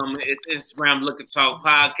 ladies and gentlemen. It's Instagram Look and Talk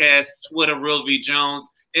Podcast, Twitter Real V Jones,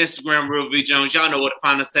 Instagram Real V Jones. Y'all know where to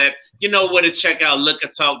find us at. You know where to check out Look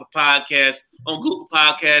and Talk the podcast on Google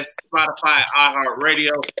Podcasts, Spotify,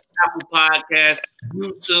 iHeartRadio, Apple Podcasts,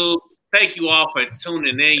 YouTube. Thank you all for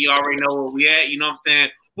tuning in. You already know where we at. You know what I'm saying?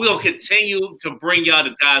 We're going to continue to bring y'all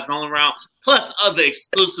the guys on around, plus other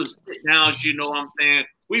exclusive sit-downs, you know what I'm saying?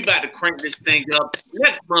 We about to crank this thing up.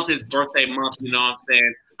 Next month is birthday month, you know what I'm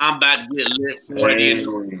saying? I'm about to get lit for it, you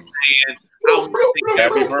know what I'm saying?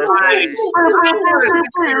 Happy birthday. Listen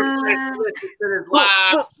to this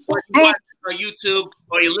live, or you watch it on YouTube,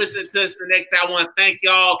 or you listen to us the next day. I want to thank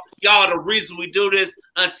y'all. Y'all are the reason we do this.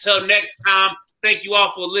 Until next time, thank you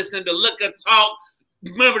all for listening to Look and Talk.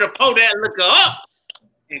 Remember to pull that liquor up.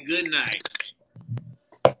 And good night.